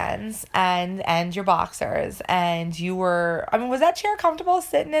your pants and your boxers, and you were, I mean, was that chair comfortable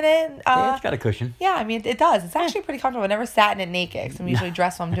sitting in it? Yeah, it's got a cushion. Yeah, I mean, it does. It's actually pretty comfortable. I never sat in it naked, because I'm usually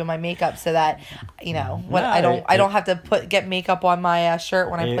dressed when I'm doing my makeup, so that, you know, when I don't have to get makeup on my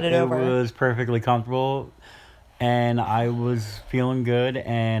shirt when I put it over. It was perfectly comfortable, and I was feeling good,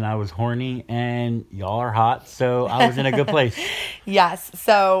 and I was horny, and y'all are hot, so I was in a good place. Yes,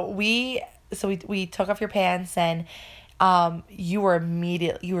 so we took off your pants, and you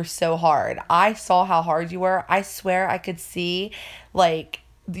were so hard. I saw how hard you were. I swear I could see like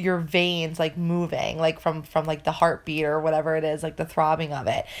your veins like moving, like from like the heartbeat or whatever it is, like the throbbing of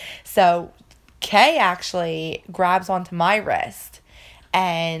it. So Kay actually grabs onto my wrist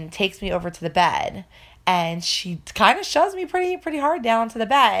and takes me over to the bed, and she kind of shoves me pretty hard down to the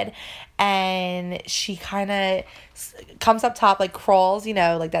bed, and she kind of comes up top, like crawls, you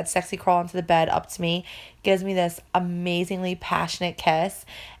know, like that sexy crawl into the bed up to me, gives me this amazingly passionate kiss,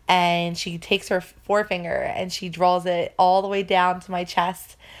 and she takes her forefinger and she draws it all the way down to my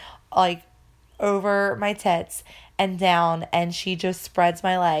chest, like over my tits and down, and she just spreads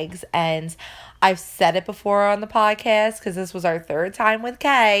my legs. And I've said it before on the podcast because this was our third time with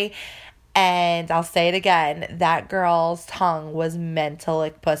Kay, and I'll say it again, that girl's tongue was meant to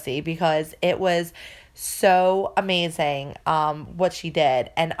lick pussy because it was so amazing what she did.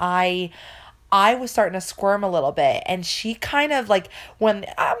 And I was starting to squirm a little bit, and she kind of like, when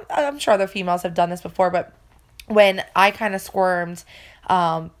I'm sure other females have done this before, but when I kind of squirmed,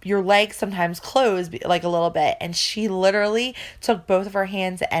 your legs sometimes close like a little bit, and she literally took both of her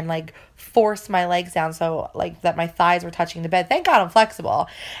hands and like forced my legs down so like that my thighs were touching the bed. Thank God I'm flexible.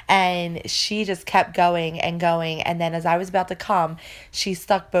 And she just kept going and going, and then as I was about to come, she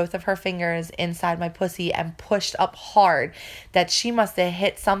stuck both of her fingers inside my pussy and pushed up hard that she must have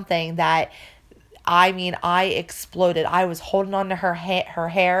hit something that, I mean, I exploded. I was holding on to her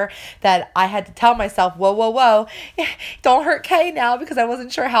hair that I had to tell myself, whoa, don't hurt Kay now, because I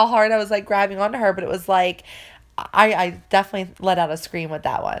wasn't sure how hard I was like grabbing onto her, but it was like, I definitely let out a scream with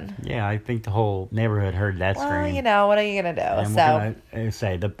that one. Yeah, I think the whole neighborhood heard that scream. Well, you know, what are you going to do? And we're going to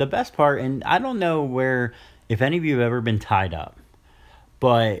say, the best part, and I don't know if any of you have ever been tied up,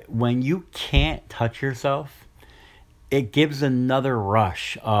 but when you can't touch yourself, it gives another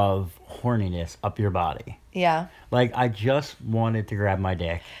rush of horniness up your body. Yeah. Like, I just wanted to grab my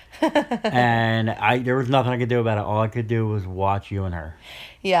dick. And there was nothing I could do about it. All I could do was watch you and her.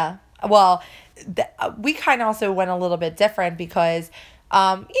 Yeah. Well, we kind of also went a little bit different because,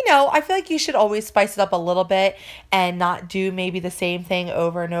 you know, I feel like you should always spice it up a little bit and not do maybe the same thing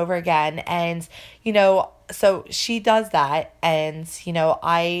over and over again. And, you know, so she does that, and, you know,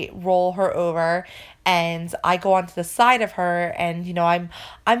 I roll her over and I go onto the side of her, and, you know,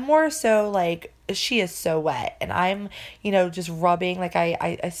 I'm more so like, she is so wet, and I'm, you know, just rubbing, like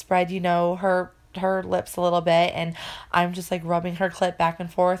I spread, you know, her lips a little bit, and I'm just like rubbing her clit back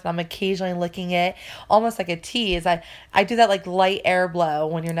and forth, and I'm occasionally licking it almost like a tease. I do that like light air blow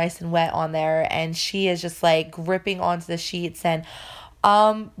when you're nice and wet on there, and she is just like gripping onto the sheets. And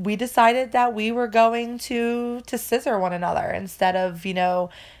we decided that we were going to scissor one another instead of, you know,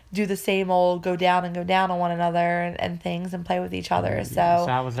 do the same old go down on one another and things and play with each other. So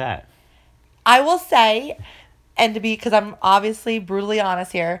how was that? I will say, and because I'm obviously brutally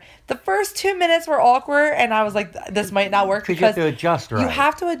honest here, the first 2 minutes were awkward, and I was like, this might not work, because you have to adjust, right? You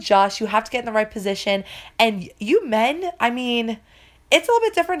have to adjust. You have to get in the right position. And you men, I mean, it's a little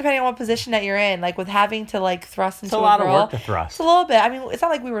bit different depending on what position that you're in. Like with having to like thrust into a girl. It's a lot of work to thrust. It's a little bit. I mean, it's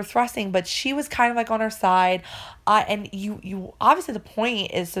not like we were thrusting, but she was kind of like on her side. And you obviously the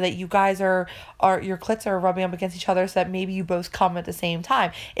point is so that you guys are your clits are rubbing up against each other, so that maybe you both come at the same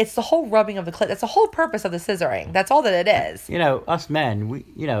time. It's the whole rubbing of the clit. That's the whole purpose of the scissoring. That's all that it is. You know, us men,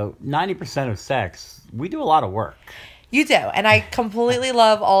 90% of sex, we do a lot of work. You do, and I completely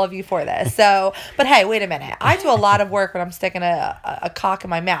love all of you for this. So, but hey, wait a minute. I do a lot of work when I'm sticking a cock in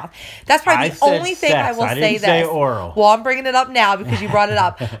my mouth. That's probably the only thing I will say. Say oral. Well, I'm bringing it up now because you brought it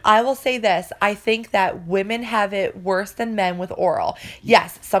up. I will say this. I think that women have it worse than men with oral.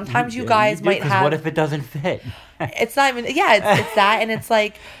 Yes, sometimes you guys might have. What if it doesn't fit? It's not even. Yeah, it's that, and it's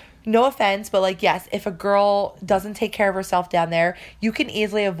like. No offense, but like, yes, if a girl doesn't take care of herself down there, you can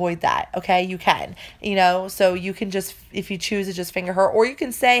easily avoid that. Okay. You can, so you can just, if you choose to just finger her, or you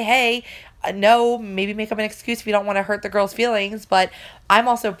can say, hey, no, maybe make up an excuse if you don't want to hurt the girl's feelings. But I'm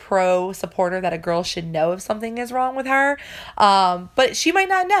also pro supporter that a girl should know if something is wrong with her. But she might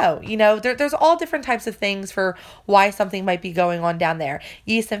not know, there's all different types of things for why something might be going on down there.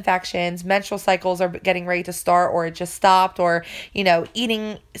 Yeast infections, menstrual cycles are getting ready to start, or it just stopped, or,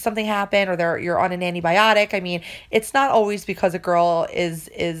 eating something happened, or you're on an antibiotic. I mean, it's not always because a girl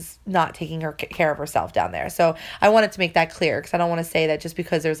is not taking care of herself down there. So I wanted to make that clear, because I don't want to say that just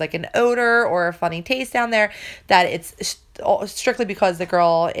because there's like an odor or a funny taste down there, that it's strictly because the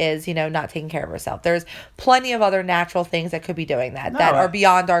girl is, not taking care of herself. There's plenty of other natural things that could be doing that are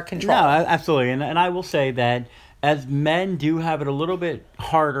beyond our control. No, absolutely. And I will say that as men do have it a little bit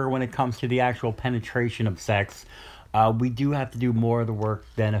harder when it comes to the actual penetration of sex, we do have to do more of the work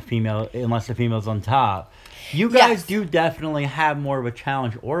than a female, unless the female's on top. You guys do definitely have more of a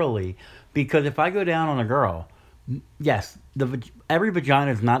challenge orally, because if I go down on a girl, yes, every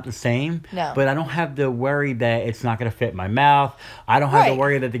vagina is not the same. No. But I don't have to worry that it's not going to fit in my mouth. I don't have to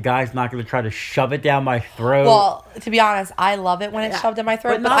worry that the guy's not going to try to shove it down my throat. Well, to be honest, I love it when it's shoved in my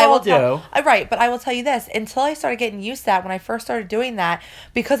throat. But not all do. Right, but I will tell you this. Until I started getting used to that, when I first started doing that,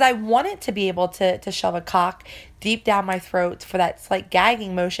 because I wanted to be able to shove a cock deep down my throat for that slight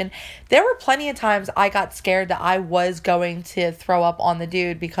gagging motion, there were plenty of times I got scared that I was going to throw up on the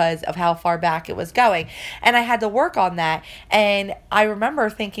dude because of how far back it was going. And I had to work on that. And I remember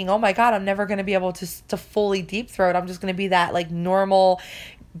thinking, oh my God, I'm never going to be able to fully deep throat. I'm just going to be that like normal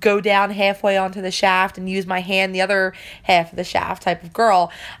go down halfway onto the shaft and use my hand the other half of the shaft type of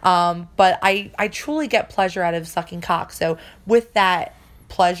girl. But I truly get pleasure out of sucking cock. So with that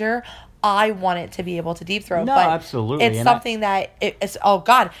pleasure, I want it to be able to deep throat. No, but absolutely. It's something that it's, oh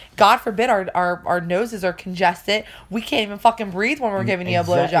God forbid our noses are congested. We can't even fucking breathe when we're giving you a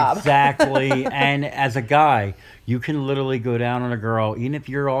blowjob. Exactly. And as a guy, you can literally go down on a girl, even if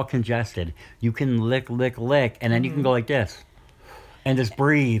you're all congested, you can lick, and then you can go like this. And just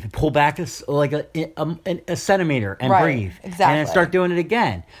breathe. Pull back a centimeter and breathe. Exactly. And then start doing it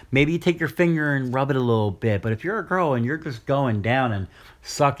again. Maybe you take your finger and rub it a little bit. But if you're a girl and you're just going down and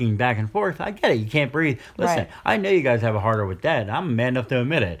sucking back and forth, I get it. You can't breathe. Listen, I know you guys have a harder with that. I'm man enough to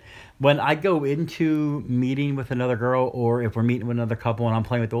admit it. When I go into meeting with another girl, or if we're meeting with another couple and I'm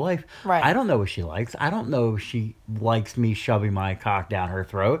playing with the wife, I don't know what she likes. I don't know if she likes me shoving my cock down her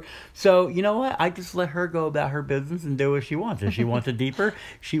throat. So, you know what? I just let her go about her business and do what she wants. If she wants it deeper,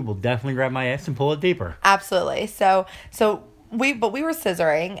 she will definitely grab my ass and pull it deeper. Absolutely. So we were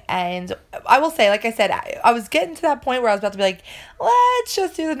scissoring, and I will say, like I said, I was getting to that point where I was about to be like, let's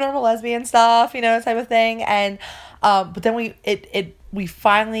just do the normal lesbian stuff, type of thing. And but then we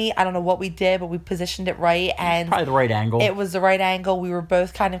finally, I don't know what we did, but we positioned it right, and probably the right angle. It was the right angle. We were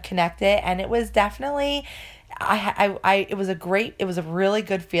both kind of connected, and it was definitely, it was a really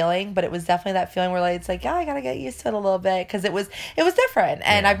good feeling, but it was definitely that feeling where like, it's like, I gotta get used to it a little bit, because it was different,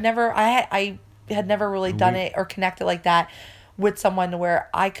 and I had never really done it or connected like that with someone where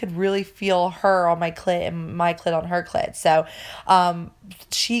I could really feel her on my clit and my clit on her clit. So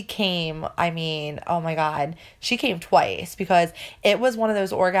she came, oh my God, she came twice, because it was one of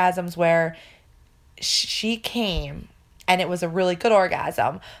those orgasms where she came and it was a really good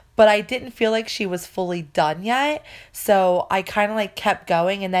orgasm, but I didn't feel like she was fully done yet. So I kind of like kept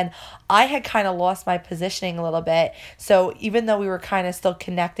going, and then I had kind of lost my positioning a little bit. So even though we were kind of still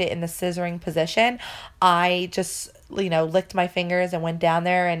connected in the scissoring position, I just, licked my fingers and went down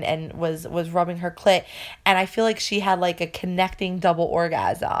there and was rubbing her clit. And I feel like she had like a connecting double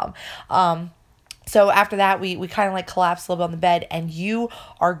orgasm. So after that, we kind of like collapsed a little bit on the bed, and you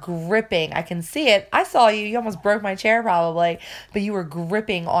are gripping. I can see it. I saw you. You almost broke my chair probably, but you were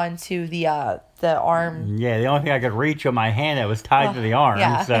gripping onto the arm. Yeah, the only thing I could reach with my hand that was tied to the arm.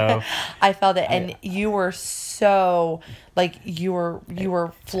 Yeah. So I felt it, and you were so like you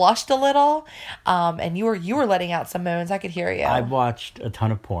were flushed a little, and you were letting out some moans. I could hear you. I've watched a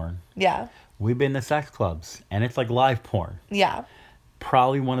ton of porn. Yeah. We've been to sex clubs, and it's like live porn. Yeah.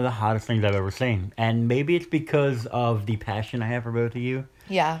 Probably one of the hottest things I've ever seen. And maybe it's because of the passion I have for both of you.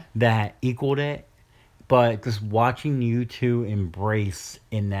 Yeah. That equaled it. But just watching you two embrace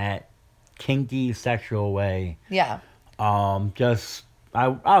in that kinky sexual way. Yeah. I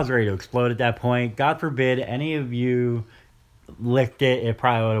was ready to explode at that point. God forbid any of you licked it. It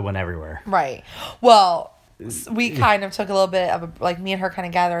probably would have went everywhere. Right. Well, we kind of took a little bit of me and her kind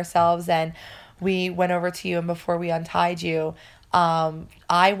of gathered ourselves, and we went over to you, and before we untied you,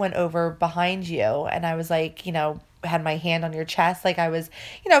 I went over behind you, and I was like, had my hand on your chest, like I was,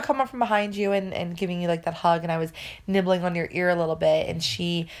 coming from behind you and giving you like that hug, and I was nibbling on your ear a little bit, and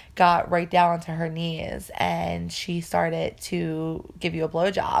she got right down onto her knees, and she started to give you a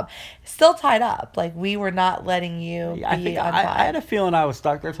blowjob, still tied up, like we were not letting you be untied. I had a feeling I was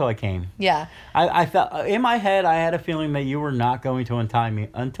stuck there till I came. Yeah. I felt, in my head, I had a feeling that you were not going to untie me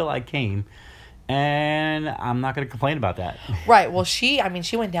until I came. And I'm not going to complain about that. Right. Well, she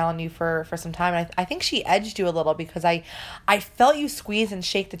went down on you for some time. And I think she edged you a little, because I felt you squeeze and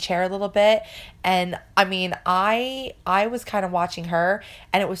shake the chair a little bit. And I was kind of watching her,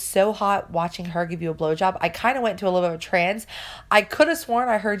 and it was so hot watching her give you a blowjob. I kind of went into a little bit of a trance. I could have sworn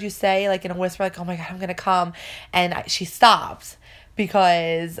I heard you say, like in a whisper, like, oh my God, I'm going to come. And she stopped.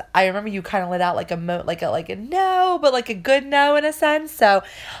 Because I remember you kind of let out like a no, but like a good no in a sense. So,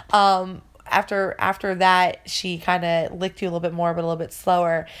 After that, she kind of licked you a little bit more, but a little bit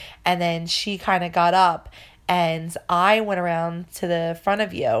slower. And then she kind of got up, and I went around to the front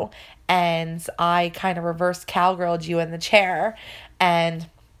of you, and I kind of reverse cowgirled you in the chair. And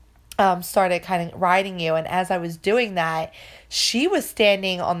started kind of riding you, and as I was doing that, she was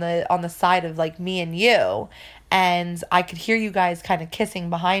standing on the side of like me and you, and I could hear you guys kind of kissing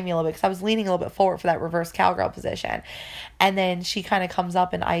behind me a little bit because I was leaning a little bit forward for that reverse cowgirl position. And then she kind of comes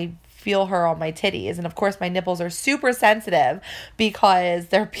up and I feel her on my titties. And of course my nipples are super sensitive because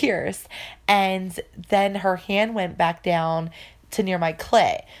they're pierced. And then her hand went back down to near my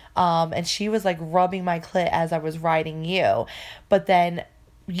clit. And she was like rubbing my clit as I was riding you. But then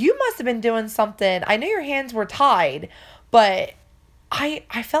you must have been doing something. I know your hands were tied, but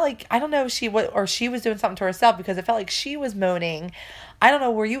I felt like, I don't know if she was doing something to herself because it felt like she was moaning. I don't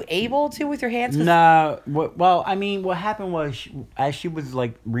know. Were you able to with your hands? No. Well, I mean, what happened was as she was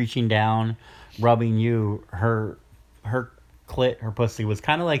like reaching down, rubbing you, her clit, her pussy was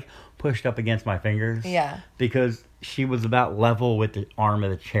kind of like pushed up against my fingers. Yeah. Because she was about level with the arm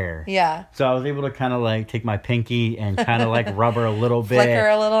of the chair. Yeah. So I was able to kind of like take my pinky and kind of like rub her a little bit. Flick her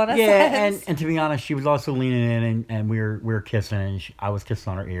a little in a sense. And to be honest, she was also leaning in and we were kissing and I was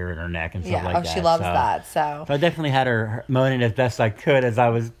kissing on her ear and her neck and stuff like that. Yeah, she loves that. So I definitely had her moaning as best I could as I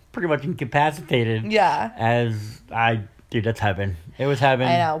was pretty much incapacitated. Yeah. Dude, that's heaven. It was heaven.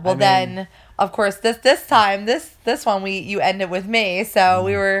 I know. Well, then, of course, this time, this one, you ended with me. So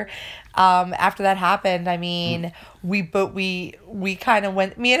we were, after that happened, I mean, we kind of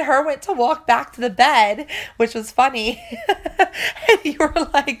went, me and her went to walk back to the bed, which was funny. And you were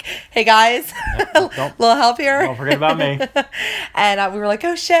like, hey guys, little help here. Don't forget about me. And we were like,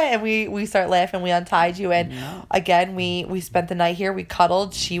 oh shit. And we start laughing. We untied you. And again, we spent the night here. We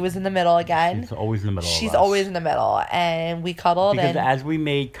cuddled. She was in the middle again. She's always in the middle of us. She's always in the middle. And we cuddled. Because as we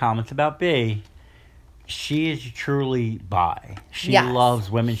made comments about B, she is truly bi. She loves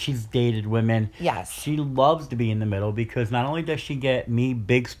women. She's dated women. Yes. She loves to be in the middle because not only does she get me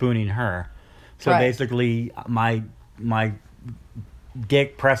big spooning her, so basically my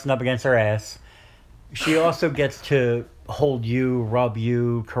dick pressing up against her ass, she also gets to hold you, rub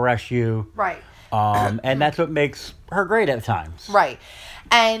you, caress you. Right. And that's what makes her great at times. Right.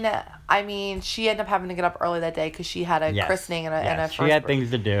 And I mean, she ended up having to get up early that day because she had a christening and a she had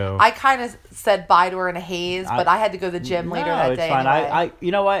things to do. I kind of said bye to her in a haze, but I had to go to the gym later that day. It's fine. Anyway. I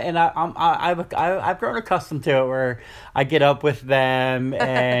you know what? And I've grown accustomed to it where I get up with them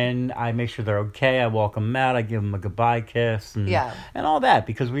and I make sure they're okay. I walk them out. I give them a goodbye kiss and all that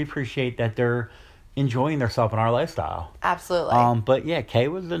because we appreciate that they're enjoying themselves in our lifestyle. Absolutely. But yeah, Kay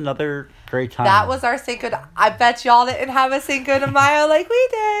was another great time. That was our Cinco de... I bet y'all didn't have a Cinco de Mayo like we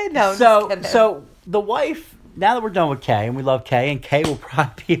did. No, so the wife, now that we're done with Kay, and we love Kay, and Kay will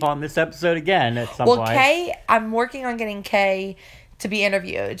probably be on this episode again at some point. Well, Kay, I'm working on getting Kay to be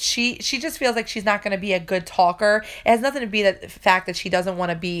interviewed. She just feels like she's not going to be a good talker. It has nothing to be the fact that she doesn't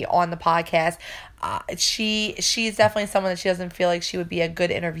want to be on the podcast. She's definitely someone that she doesn't feel like she would be a good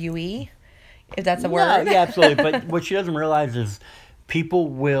interviewee. If that's a word. Yeah, absolutely. But what she doesn't realize is people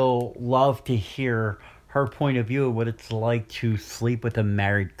will love to hear her point of view of what it's like to sleep with a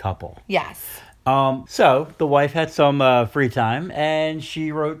married couple. Yes. So the wife had some free time and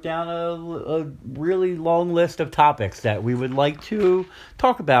she wrote down a really long list of topics that we would like to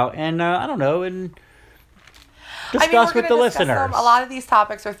talk about and I don't know, and discuss with the listeners. A lot of these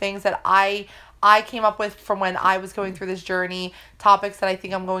topics are things that I came up with from when I was going through this journey, topics that I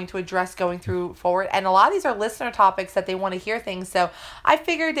think I'm going to address going through forward. And a lot of these are listener topics that they want to hear things. So I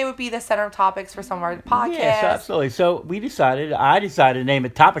figured they would be the center of topics for some of our podcasts. Yes, absolutely. So I decided to name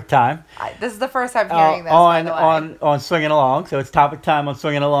it Topic Time. This is the first time hearing this, by the way. On Swinging Along. So it's Topic Time on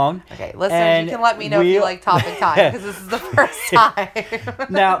Swinging Along. Okay, listeners, you can let me know if you like Topic Time because this is the first time.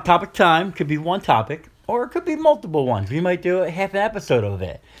 Now, Topic Time could be one topic or it could be multiple ones. We might do a half an episode of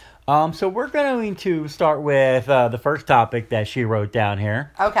it. So we're going to start with the first topic that she wrote down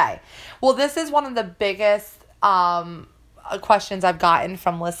here. Okay. Well, this is one of the biggest questions I've gotten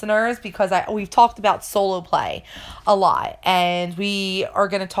from listeners because we've talked about solo play a lot. And we are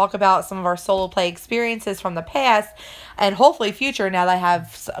going to talk about some of our solo play experiences from the past and hopefully future now that I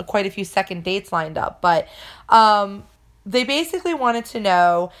have quite a few second dates lined up. But they basically wanted to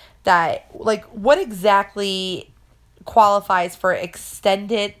know that, like, what exactly qualifies for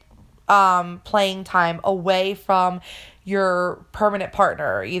extended playing time away from your permanent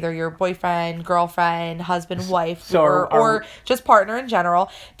partner, either your boyfriend, girlfriend, husband, wife, or just partner in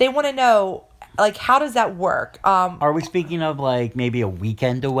general. They want to know like, how does that work? Are we speaking of like maybe a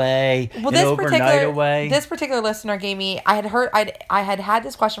weekend away, well, an overnight away? This particular listener gave me. I had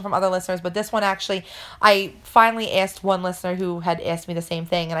this question from other listeners, but this one actually, I finally asked one listener who had asked me the same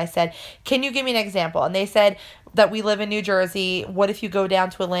thing, and I said, "Can you give me an example?" And they said that we live in New Jersey. What if you go down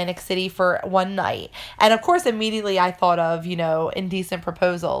to Atlantic City for one night? And of course, immediately I thought of, Indecent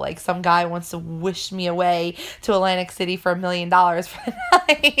Proposal. Like some guy wants to wish me away to Atlantic City for $1 million for the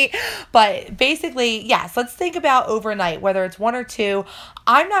night. But basically, yes, let's think about overnight, whether it's one or two.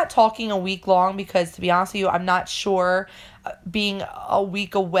 I'm not talking a week long because, to be honest with you, I'm not sure being a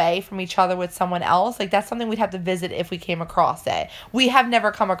week away from each other with someone else, like that's something we'd have to visit if we came across it. We have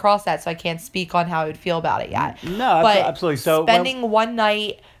never come across that, so I can't speak on how I would feel about it yet. No, but absolutely. So spending one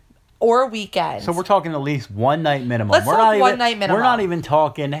night or a weekend. So we're talking at least one night minimum. Let's talk one night minimum. We're not even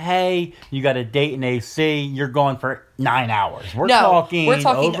talking, hey, you got a date in AC, you're going for 9 hours. We're talking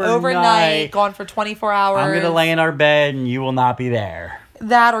overnight, gone for 24 hours. I'm going to lay in our bed and you will not be there.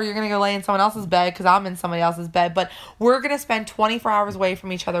 That, or you're going to go lay in someone else's bed because I'm in somebody else's bed. But we're going to spend 24 hours away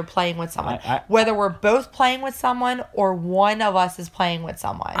from each other playing with someone. Whether we're both playing with someone or one of us is playing with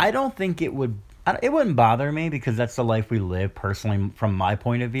someone. I don't think it wouldn't bother me because that's the life we live personally from my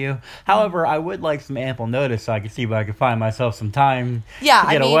point of view. However, I would like some ample notice so I could see if I could find myself some time to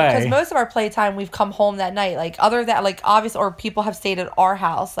get away. Because most of our playtime we've come home that night. Like other than obviously, or people have stayed at our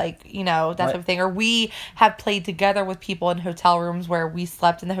house, that type of thing. Or we have played together with people in hotel rooms where we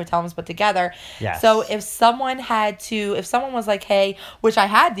slept in the hotel rooms but together. Yes. So if someone was like, hey, which I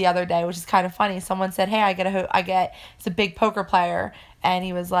had the other day, which is kind of funny, someone said, hey, it's a big poker player. And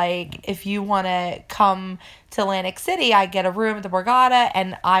he was like, if you want to come to Atlantic City, I get a room at the Borgata.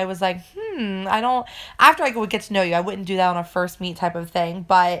 And I was like, after I would get to know you, I wouldn't do that on a first meet type of thing.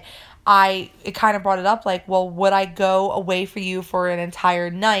 But it kind of brought it up like, well, would I go away for you for an entire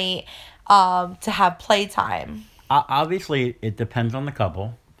night to have playtime? Obviously, it depends on the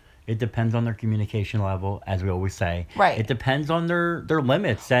couple. It depends on their communication level, as we always say. Right. It depends on their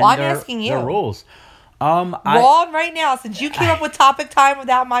limits and their rules. Right now, since you came up with topic time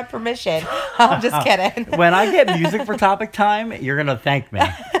without my permission. I'm just kidding. When I get music for topic time, you're going to thank me.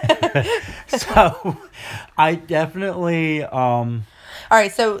 So, I definitely... All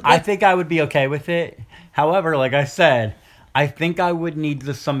right, so... I think I would be okay with it. However, like I said, I think I would need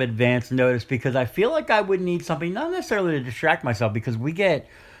some advance notice because I feel like I would need something, not necessarily to distract myself because we get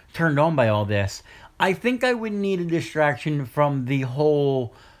turned on by all this. I think I would need a distraction from the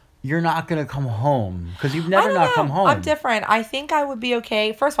whole... You're not going to come home because you've never not come home. I'm different. I think I would be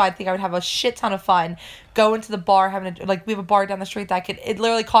okay. First of all, I think I would have a shit ton of fun going to the bar, we have a bar down the street that it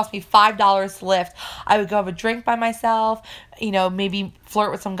literally cost me $5 to lift. I would go have a drink by myself, maybe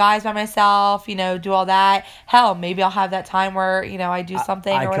flirt with some guys by myself, do all that. Hell, maybe I'll have that time where, I do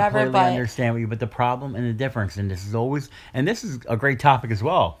something or whatever. I completely understand you, but the problem and the difference, and this is a great topic as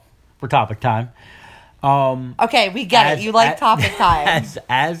well for topic time. Okay, we get it. You like topic time.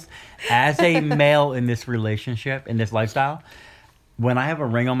 As a male in this relationship, in this lifestyle, when I have a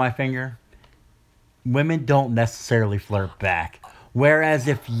ring on my finger, women don't necessarily flirt back. Whereas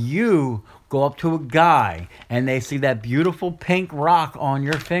if you go up to a guy and they see that beautiful pink rock on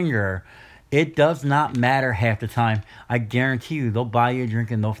your finger, it does not matter half the time. I guarantee you they'll buy you a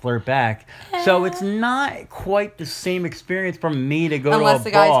drink and they'll flirt back. So it's not quite the same experience for me to go to a bar. Unless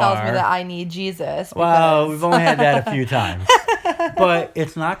the guy tells me that I need Jesus. Well, we've only had that a few times. But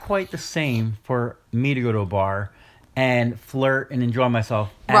it's not quite the same for me to go to a bar and flirt and enjoy myself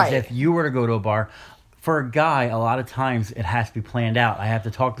as if you were to go to a bar. For a guy, a lot of times it has to be planned out. I have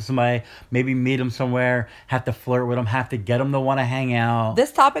to talk to somebody, maybe meet them somewhere, have to flirt with them, have to get them to want to hang out.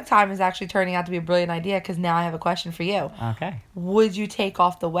 This topic time is actually turning out to be a brilliant idea because now I have a question for you. Okay. Would you take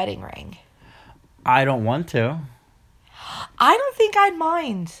off the wedding ring? I don't want to. I don't think I'd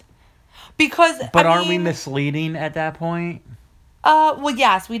mind. But aren't we misleading at that point? Well,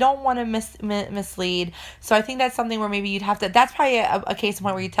 yes, we don't want to mislead. So I think that's something where maybe you'd have to... That's probably a case in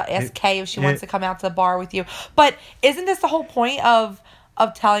point where you ask Kay if she wants to come out to the bar with you. But isn't this the whole point of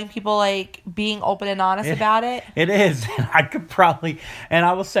telling people, being open and honest about it? It is. I could probably... And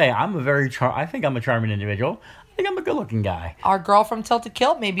I will say, I think I'm a charming individual. I think I'm a good-looking guy. Our girl from Tilted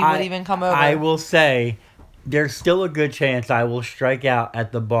Kilt maybe would even come over. I will say... There's still a good chance I will strike out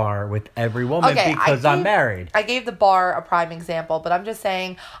at the bar with every woman because I'm married. I gave the bar a prime example, but I'm just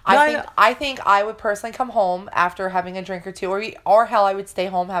saying I think I would personally come home after having a drink or two, or hell, I would stay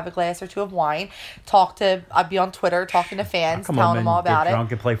home, have a glass or two of wine, I'd be on Twitter talking to fans, telling them all about it. Come on,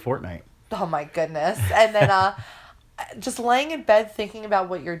 drunk and play Fortnite. Oh my goodness! And then just laying in bed thinking about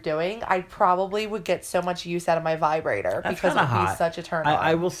what you're doing, I probably would get so much use out of my vibrator because it would be such a turn on.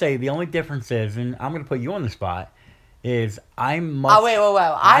 I will say the only difference is, and I'm going to put you on the spot, is I'm much... Oh, wait.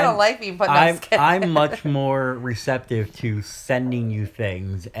 I don't like being put on the I'm much more receptive to sending you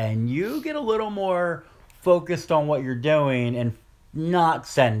things, and you get a little more focused on what you're doing and not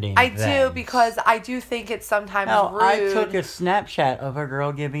sending I things. do, because I do think it's sometimes rude. I took a Snapchat of a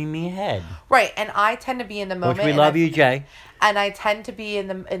girl giving me head. Right, and I tend to be in the moment. Which we love you, Jay. And I tend to be in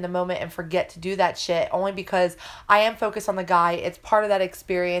the moment and forget to do that shit only because I am focused on the guy. It's part of that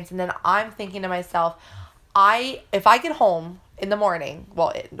experience, and then I'm thinking to myself, if I get home in the morning,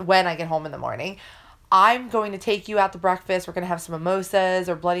 when I get home in the morning, I'm going to take you out to breakfast. We're going to have some mimosas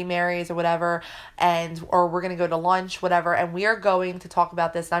or Bloody Marys or whatever, or we're going to go to lunch, whatever, and we are going to talk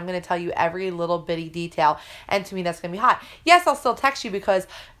about this, and I'm going to tell you every little bitty detail, and to me, that's going to be hot. Yes, I'll still text you because,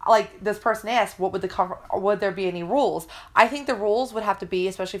 like, this person asked, would there be any rules? I think the rules would have to be,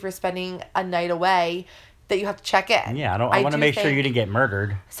 especially if you're spending a night away, that you have to check in. Yeah, I want to make sure you didn't get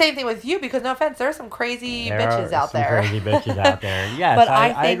murdered. Same thing with you, because no offense, there's some crazy bitches out there. Crazy bitches out there. Yes, but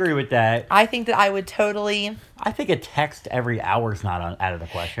I agree with that. I think that I would totally... I think a text every hour is not out of the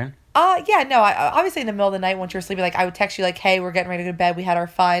question. Yeah, no, obviously in the middle of the night once you're sleeping, like, I would text you, like, hey, we're getting ready to go to bed, we had our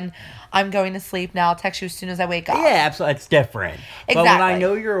fun, I'm going to sleep now, I'll text you as soon as I wake up. Yeah, absolutely, it's different. Exactly. But when I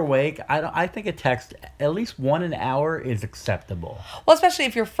know you're awake, I think a text, at least one an hour, is acceptable. Well, especially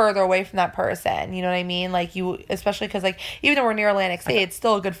if you're further away from that person, you know what I mean? Like, especially because, like, even though we're near Atlantic City, it's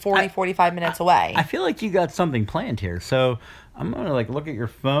still a good 45 minutes away. I feel like you got something planned here, so... I'm going to, like, look at your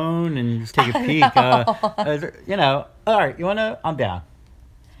phone and just take a peek. All right, you want to... I'm down.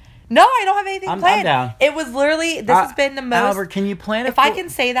 No, I don't have anything planned. I'm down. It was literally... This has been the most... Albert, can you plan it? If I can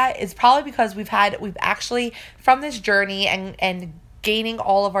say that, it's probably because we've actually, from this journey and gaining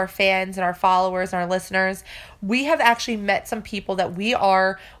all of our fans and our followers and our listeners, we have actually met some people that we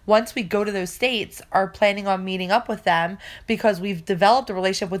are, once we go to those states, are planning on meeting up with them, because we've developed a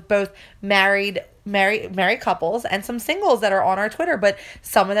relationship with both married couples and some singles that are on our Twitter, but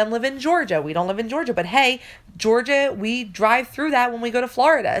some of them live in Georgia. We don't live in Georgia, but hey, Georgia, we drive through that when we go to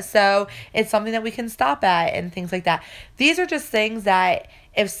Florida, so it's something that we can stop at and things like that. These are just things that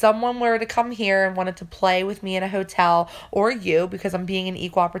if someone were to come here and wanted to play with me in a hotel, or you, because I'm being an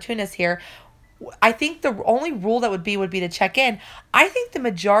equal opportunist here, I think the only rule that would be to check in. I think the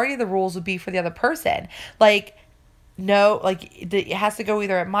majority of the rules would be for the other person. Like, no, like, it has to go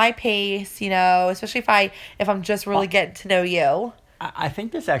either at my pace, especially if I'm just really getting to know you. I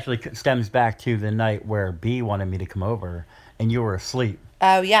think this actually stems back to the night where B wanted me to come over and you were asleep.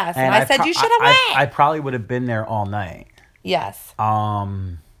 Oh, yes. And I said you should have went. I probably would have been there all night. Yes.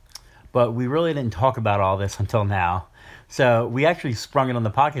 But we really didn't talk about all this until now. So we actually sprung it on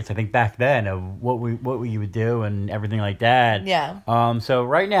the podcast, I think, back then, of what we would do and everything like that. Yeah. So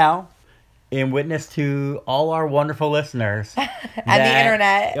right now, in witness to all our wonderful listeners and the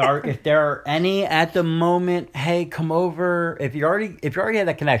internet, if there are any at the moment, hey, come over. If you already had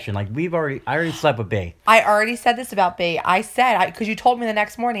that connection, like I already slept with B. I already said this about B. I said, because you told me the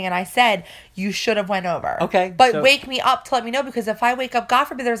next morning, and I said you should have went over. Okay, but wake me up to let me know, because if I wake up, God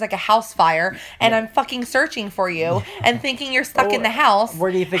forbid, there's like a house fire, and I'm fucking searching for you and thinking you're stuck in the house.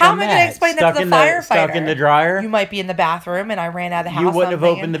 Where do you think How I'm am I going to explain that to the firefighter? Stuck in the dryer. You might be in the bathroom, and I ran out of the house. You wouldn't have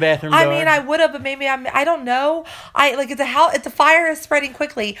opened the bathroom door. I mean, I would have, but maybe I don't know. It's a fire is spreading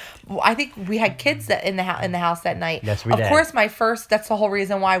quickly. I think we had kids in the house that night. Yes, we did. Of course, that's the whole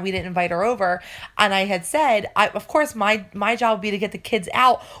reason why we didn't invite her over. And I had said, of course, my job would be to get the kids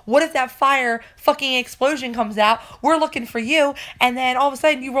out. What if that fire fucking explosion comes out? We're looking for you, and then all of a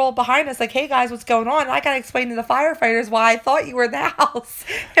sudden you roll behind us like, hey guys, what's going on? And I gotta explain to the firefighters why I thought you were in the house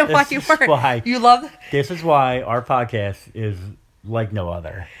and why you weren't. This is why our podcast is like no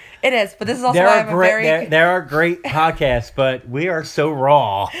other. It is, but this is also why there are great podcasts, but we are so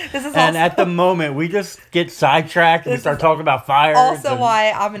raw. At the moment, we just get sidetracked and we start talking about fires. Also,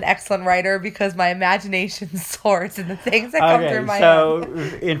 why I'm an excellent writer, because my imagination soars and the things that come through my head. So,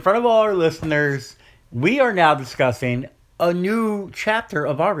 in front of all our listeners, we are now discussing a new chapter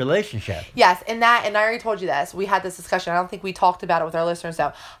of our relationship. Yes, and I already told you this. We had this discussion. I don't think we talked about it with our listeners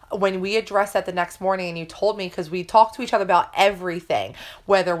though. When we addressed that the next morning, and you told me, because we talked to each other about everything,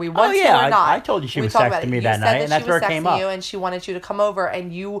 whether we want to or not. I told you she was texting me that night, and that's where it came up. You, and she wanted you to come over,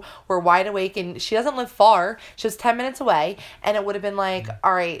 and you were wide awake, and she doesn't live far. She was 10 minutes away, and it would have been like,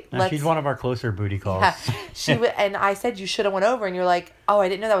 all right, she's one of our closer booty calls. Yeah, and I said you should have went over, and you're like, oh, I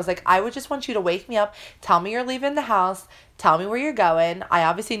didn't know that. I was like, I would just want you to wake me up, tell me you're leaving the house, tell me where you're going. I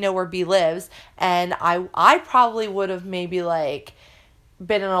obviously know where B lives, and I probably would have maybe like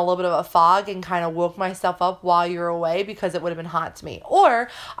been in a little bit of a fog and kind of woke myself up while you're away because it would have been hot to me. Or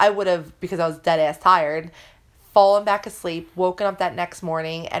I would have, because I was dead ass tired, fallen back asleep, woken up that next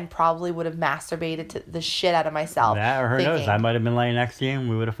morning, and probably would have masturbated to the shit out of myself. That, or who knows, I might have been laying next to you and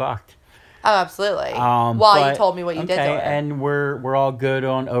we would have fucked. Oh, absolutely. While you told me what you did to her. And we're all good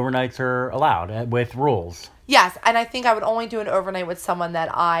on overnights are allowed with rules. Yes, and I think I would only do an overnight with someone that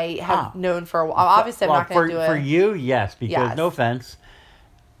I have known for a while. Obviously, I'm not going to do it. For you, yes, because no offense,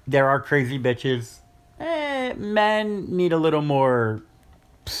 there are crazy bitches. Men need a little more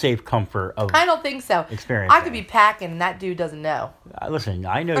safe comfort of I don't think so. Experience. I could be packing and that dude doesn't know. Listen,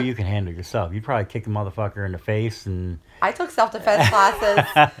 I know you can handle yourself. You'd probably kick a motherfucker in the face and... I took self-defense classes.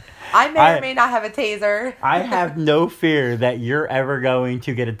 I may or may not have a taser. I have no fear that you're ever going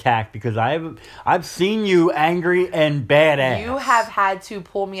to get attacked because I've seen you angry and badass. You have had to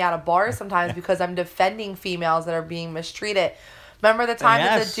pull me out of bars sometimes because I'm defending females that are being mistreated. Remember the time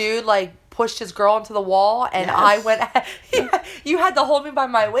that the dude pushed his girl into the wall and I went... You had to hold me by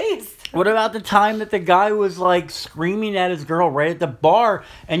my waist. What about the time that the guy was screaming at his girl right at the bar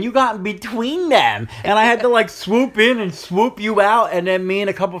and you got in between them and I had to swoop in and swoop you out and then me and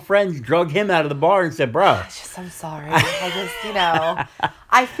a couple friends drug him out of the bar and said, bro. I'm sorry.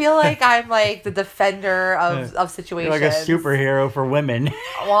 I feel like I'm the defender of situations. You're like a superhero for women.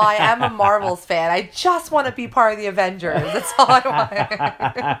 Well, I am a Marvels fan. I just want to be part of the Avengers. That's all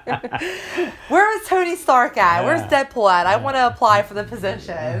I want. Where is Tony Stark at? Where's Deadpool at? I want to apply for the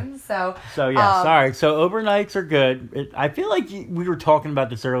position. So yeah, sorry. So overnights are good. I feel like we were talking about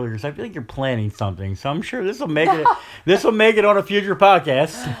this earlier. So I feel like you're planning something. So I'm sure this will make it. This will make it on a future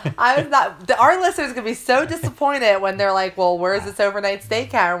podcast. I was not. Our listeners gonna be so disappointed when they're like, "Well, where's this overnight stay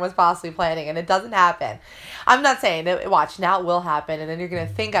Karen was possibly planning?" And it doesn't happen. I'm not saying that. Watch, now it will happen, and then you're gonna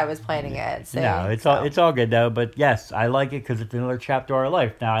think I was planning it. See? No, it's all good though. But yes, I like it because it's another chapter of our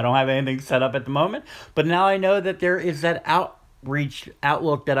life. Now I don't have anything set up at the moment, but now I know that there is that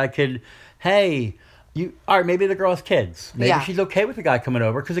outlook that I could. Hey, all right, maybe the girl has kids. Maybe she's okay with the guy coming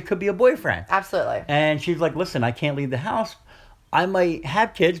over because it could be a boyfriend. Absolutely. And she's like, listen, I can't leave the house. I might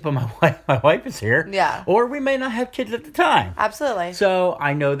have kids, but my wife is here. Yeah. Or we may not have kids at the time. Absolutely. So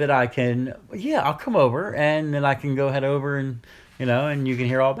I know that I can, I'll come over and then I can go head over and, and you can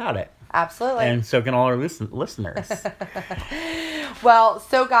hear all about it. Absolutely. And so can all our listeners. Well,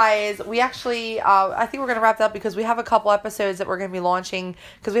 so guys, we actually, I think we're going to wrap it up because we have a couple episodes that we're going to be launching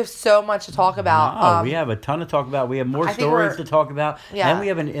because we have so much to talk about. We have a ton to talk about. We have more stories to talk about. Yeah. And we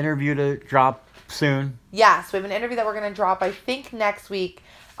have an interview to drop soon. Yes, we have an interview that we're going to drop, I think, next week.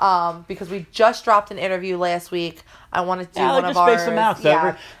 Because we just dropped an interview last week. I want to do one of ours. Space them out.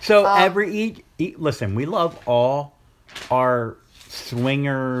 Listen, we love all our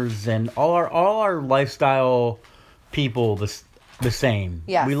swingers and all our lifestyle people the same.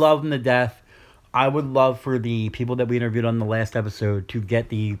 Yes. We love them to death. I would love for the people that we interviewed on the last episode to get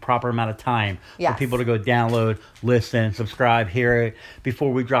the proper amount of time for people to go download, listen, subscribe, hear it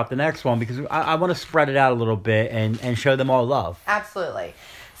before we drop the next one because I want to spread it out a little bit and show them all love. Absolutely.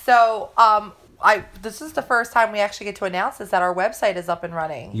 So, this is the first time we actually get to announce this, that our website is up and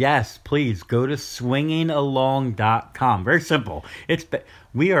running. Yes, please go to swingingalong.com. Very simple.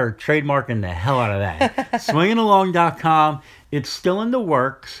 We are trademarking the hell out of that. swingingalong.com. It's still in the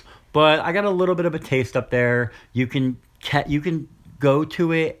works, but I got a little bit of a taste up there. You can go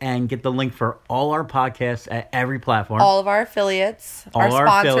to it and get the link for all our podcasts at every platform. All of our affiliates. Our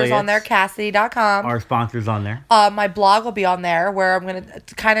sponsors on there, Cassidy.com. Our sponsors on there. My blog will be on there where I'm going to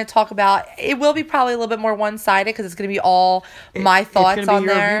kind of talk about, it will be probably a little bit more one-sided because it's going to be all my thoughts on there. It's going to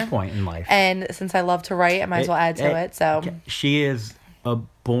be your viewpoint in life. And since I love to write, I might as well add to it. So she is a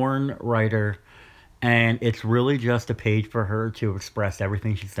born writer, and it's really just a page for her to express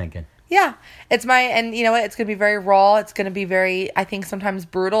everything she's thinking. Yeah, and you know what? It's going to be very raw. It's going to be very, I think, sometimes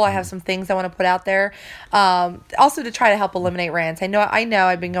brutal. I have some things I want to put out there. Also to try to help eliminate rants. I know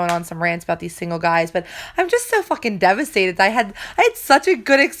I've been going on some rants about these single guys, but I'm just so fucking devastated. I had such a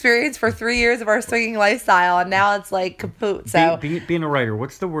good experience for 3 years of our swinging lifestyle, and now it's like kaput. So being a writer,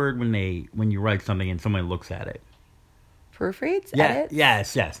 what's the word when you write something and someone looks at it? Proofreads? Edits?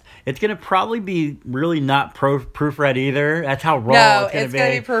 Yes. It's going to probably be really not proofread either. That's how raw it's going to be. No, it's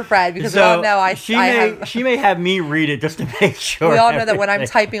going to be proofread because we all know she may have me read it just to make sure. We all know that when I'm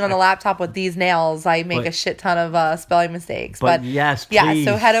typing on the laptop with these nails, I make a shit ton of spelling mistakes. But yes, please. Yeah,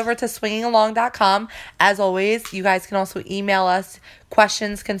 so head over to swingingalong.com. As always, you guys can also email us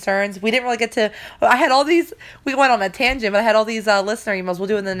questions, concerns. We didn't really get to... I had all these... We went on a tangent, but I had all these listener emails. We'll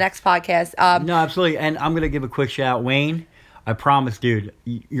do it in the next podcast. No, absolutely. And I'm going to give a quick shout. Wayne, I promise, dude,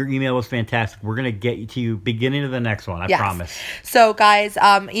 your email was fantastic. We're going to get to you beginning of the next one. I promise. So, guys,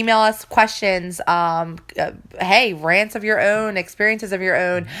 email us questions. Hey, rants of your own, experiences of your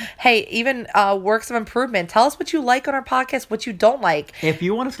own. Hey, even works of improvement. Tell us what you like on our podcast, what you don't like. If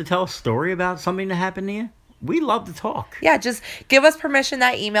you want us to tell a story about something that happened to you, we love to talk. Yeah, just give us permission,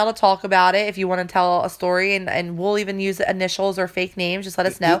 that email, to talk about it. If you want to tell a story, and we'll even use initials or fake names, just let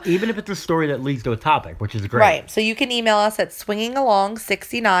us know. Even if it's a story that leads to a topic, which is great. Right. So you can email us at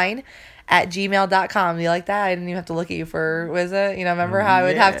swingingalong69@gmail.com. You like that? I didn't even have to look at you for, was it? Remember how I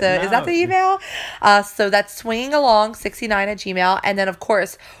would have to, is that the email? So that's swingingalong69@gmail. And then, of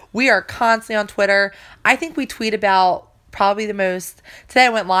course, we are constantly on Twitter. I think we tweet about probably the most. Today I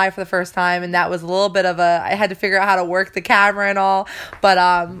went live for the first time, and that was a little bit of I had to figure out how to work the camera and all,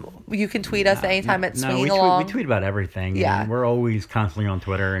 but you can tweet us anytime at Swinging Along. We tweet about everything. Yeah, we're always constantly on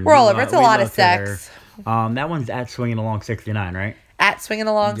Twitter, and we're all over. It's a lot of sex. That one's at Swinging Along 69, right? At Swinging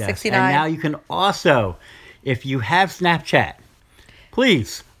Along 69. And now you can also, if you have Snapchat,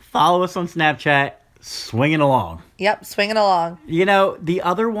 please follow us on Snapchat, Swinging Along. Yep, Swinging Along. The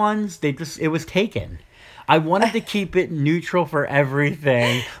other ones, it was taken. I wanted to keep it neutral for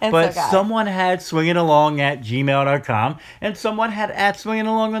everything, but someone had swingingalong@gmail.com, and someone had at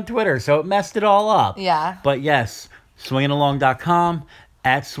swingingalong on Twitter, so it messed it all up. Yeah. But yes, swingingalong.com,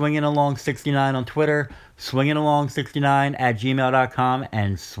 at swingingalong69 on Twitter, swingingalong69@gmail.com,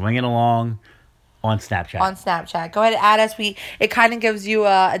 and swingingalong on Snapchat. Go ahead and add us. It kind of gives you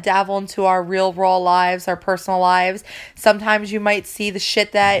a dabble into our real raw lives, our personal lives. Sometimes you might see the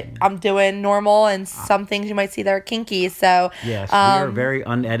shit that I'm doing normal, and some things you might see that are kinky. So yes, we are very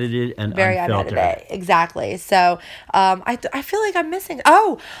unedited and very unfiltered. Unedited. Exactly. So I feel like I'm missing.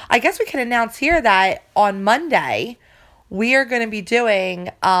 Oh, I guess we can announce here that on Monday we are going to be doing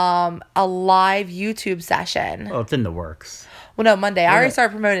a live YouTube session. Oh, it's in the works. Well, no, Monday. I already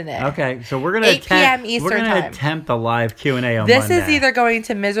started promoting it. Okay, so we're going to 8 p.m. Eastern time. Attempt a live Q&A on Monday. This is either going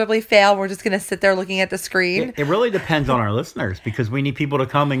to miserably fail. We're just going to sit there looking at the screen. It really depends on our listeners, because we need people to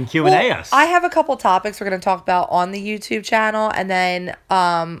come and Q&A us. I have a couple topics we're going to talk about on the YouTube channel, and then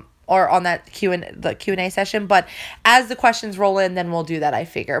or on that Q&A session. But as the questions roll in, then we'll do that, I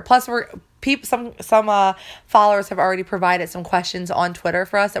figure. Plus, some followers have already provided some questions on Twitter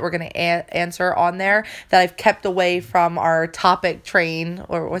for us that we're going to answer on there, that I've kept away from our topic train,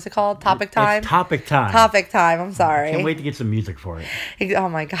 or what's it called? Topic time? It's topic time. Topic time. I'm sorry. I can't wait to get some music for it. Oh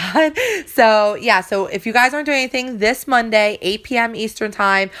my God. So yeah. So if you guys aren't doing anything this Monday, 8 p.m. Eastern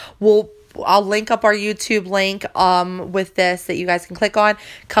time, I'll link up our YouTube link with this that you guys can click on.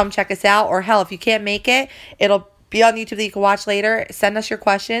 Come check us out. Or hell, if you can't make it, it'll be on YouTube that you can watch later. Send us your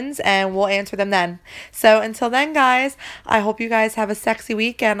questions and we'll answer them then. So until then, guys, I hope you guys have a sexy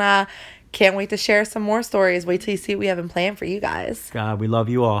week, and can't wait to share some more stories. Wait till you see what we have in plan for you guys. God, we love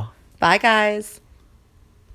you all. Bye, guys.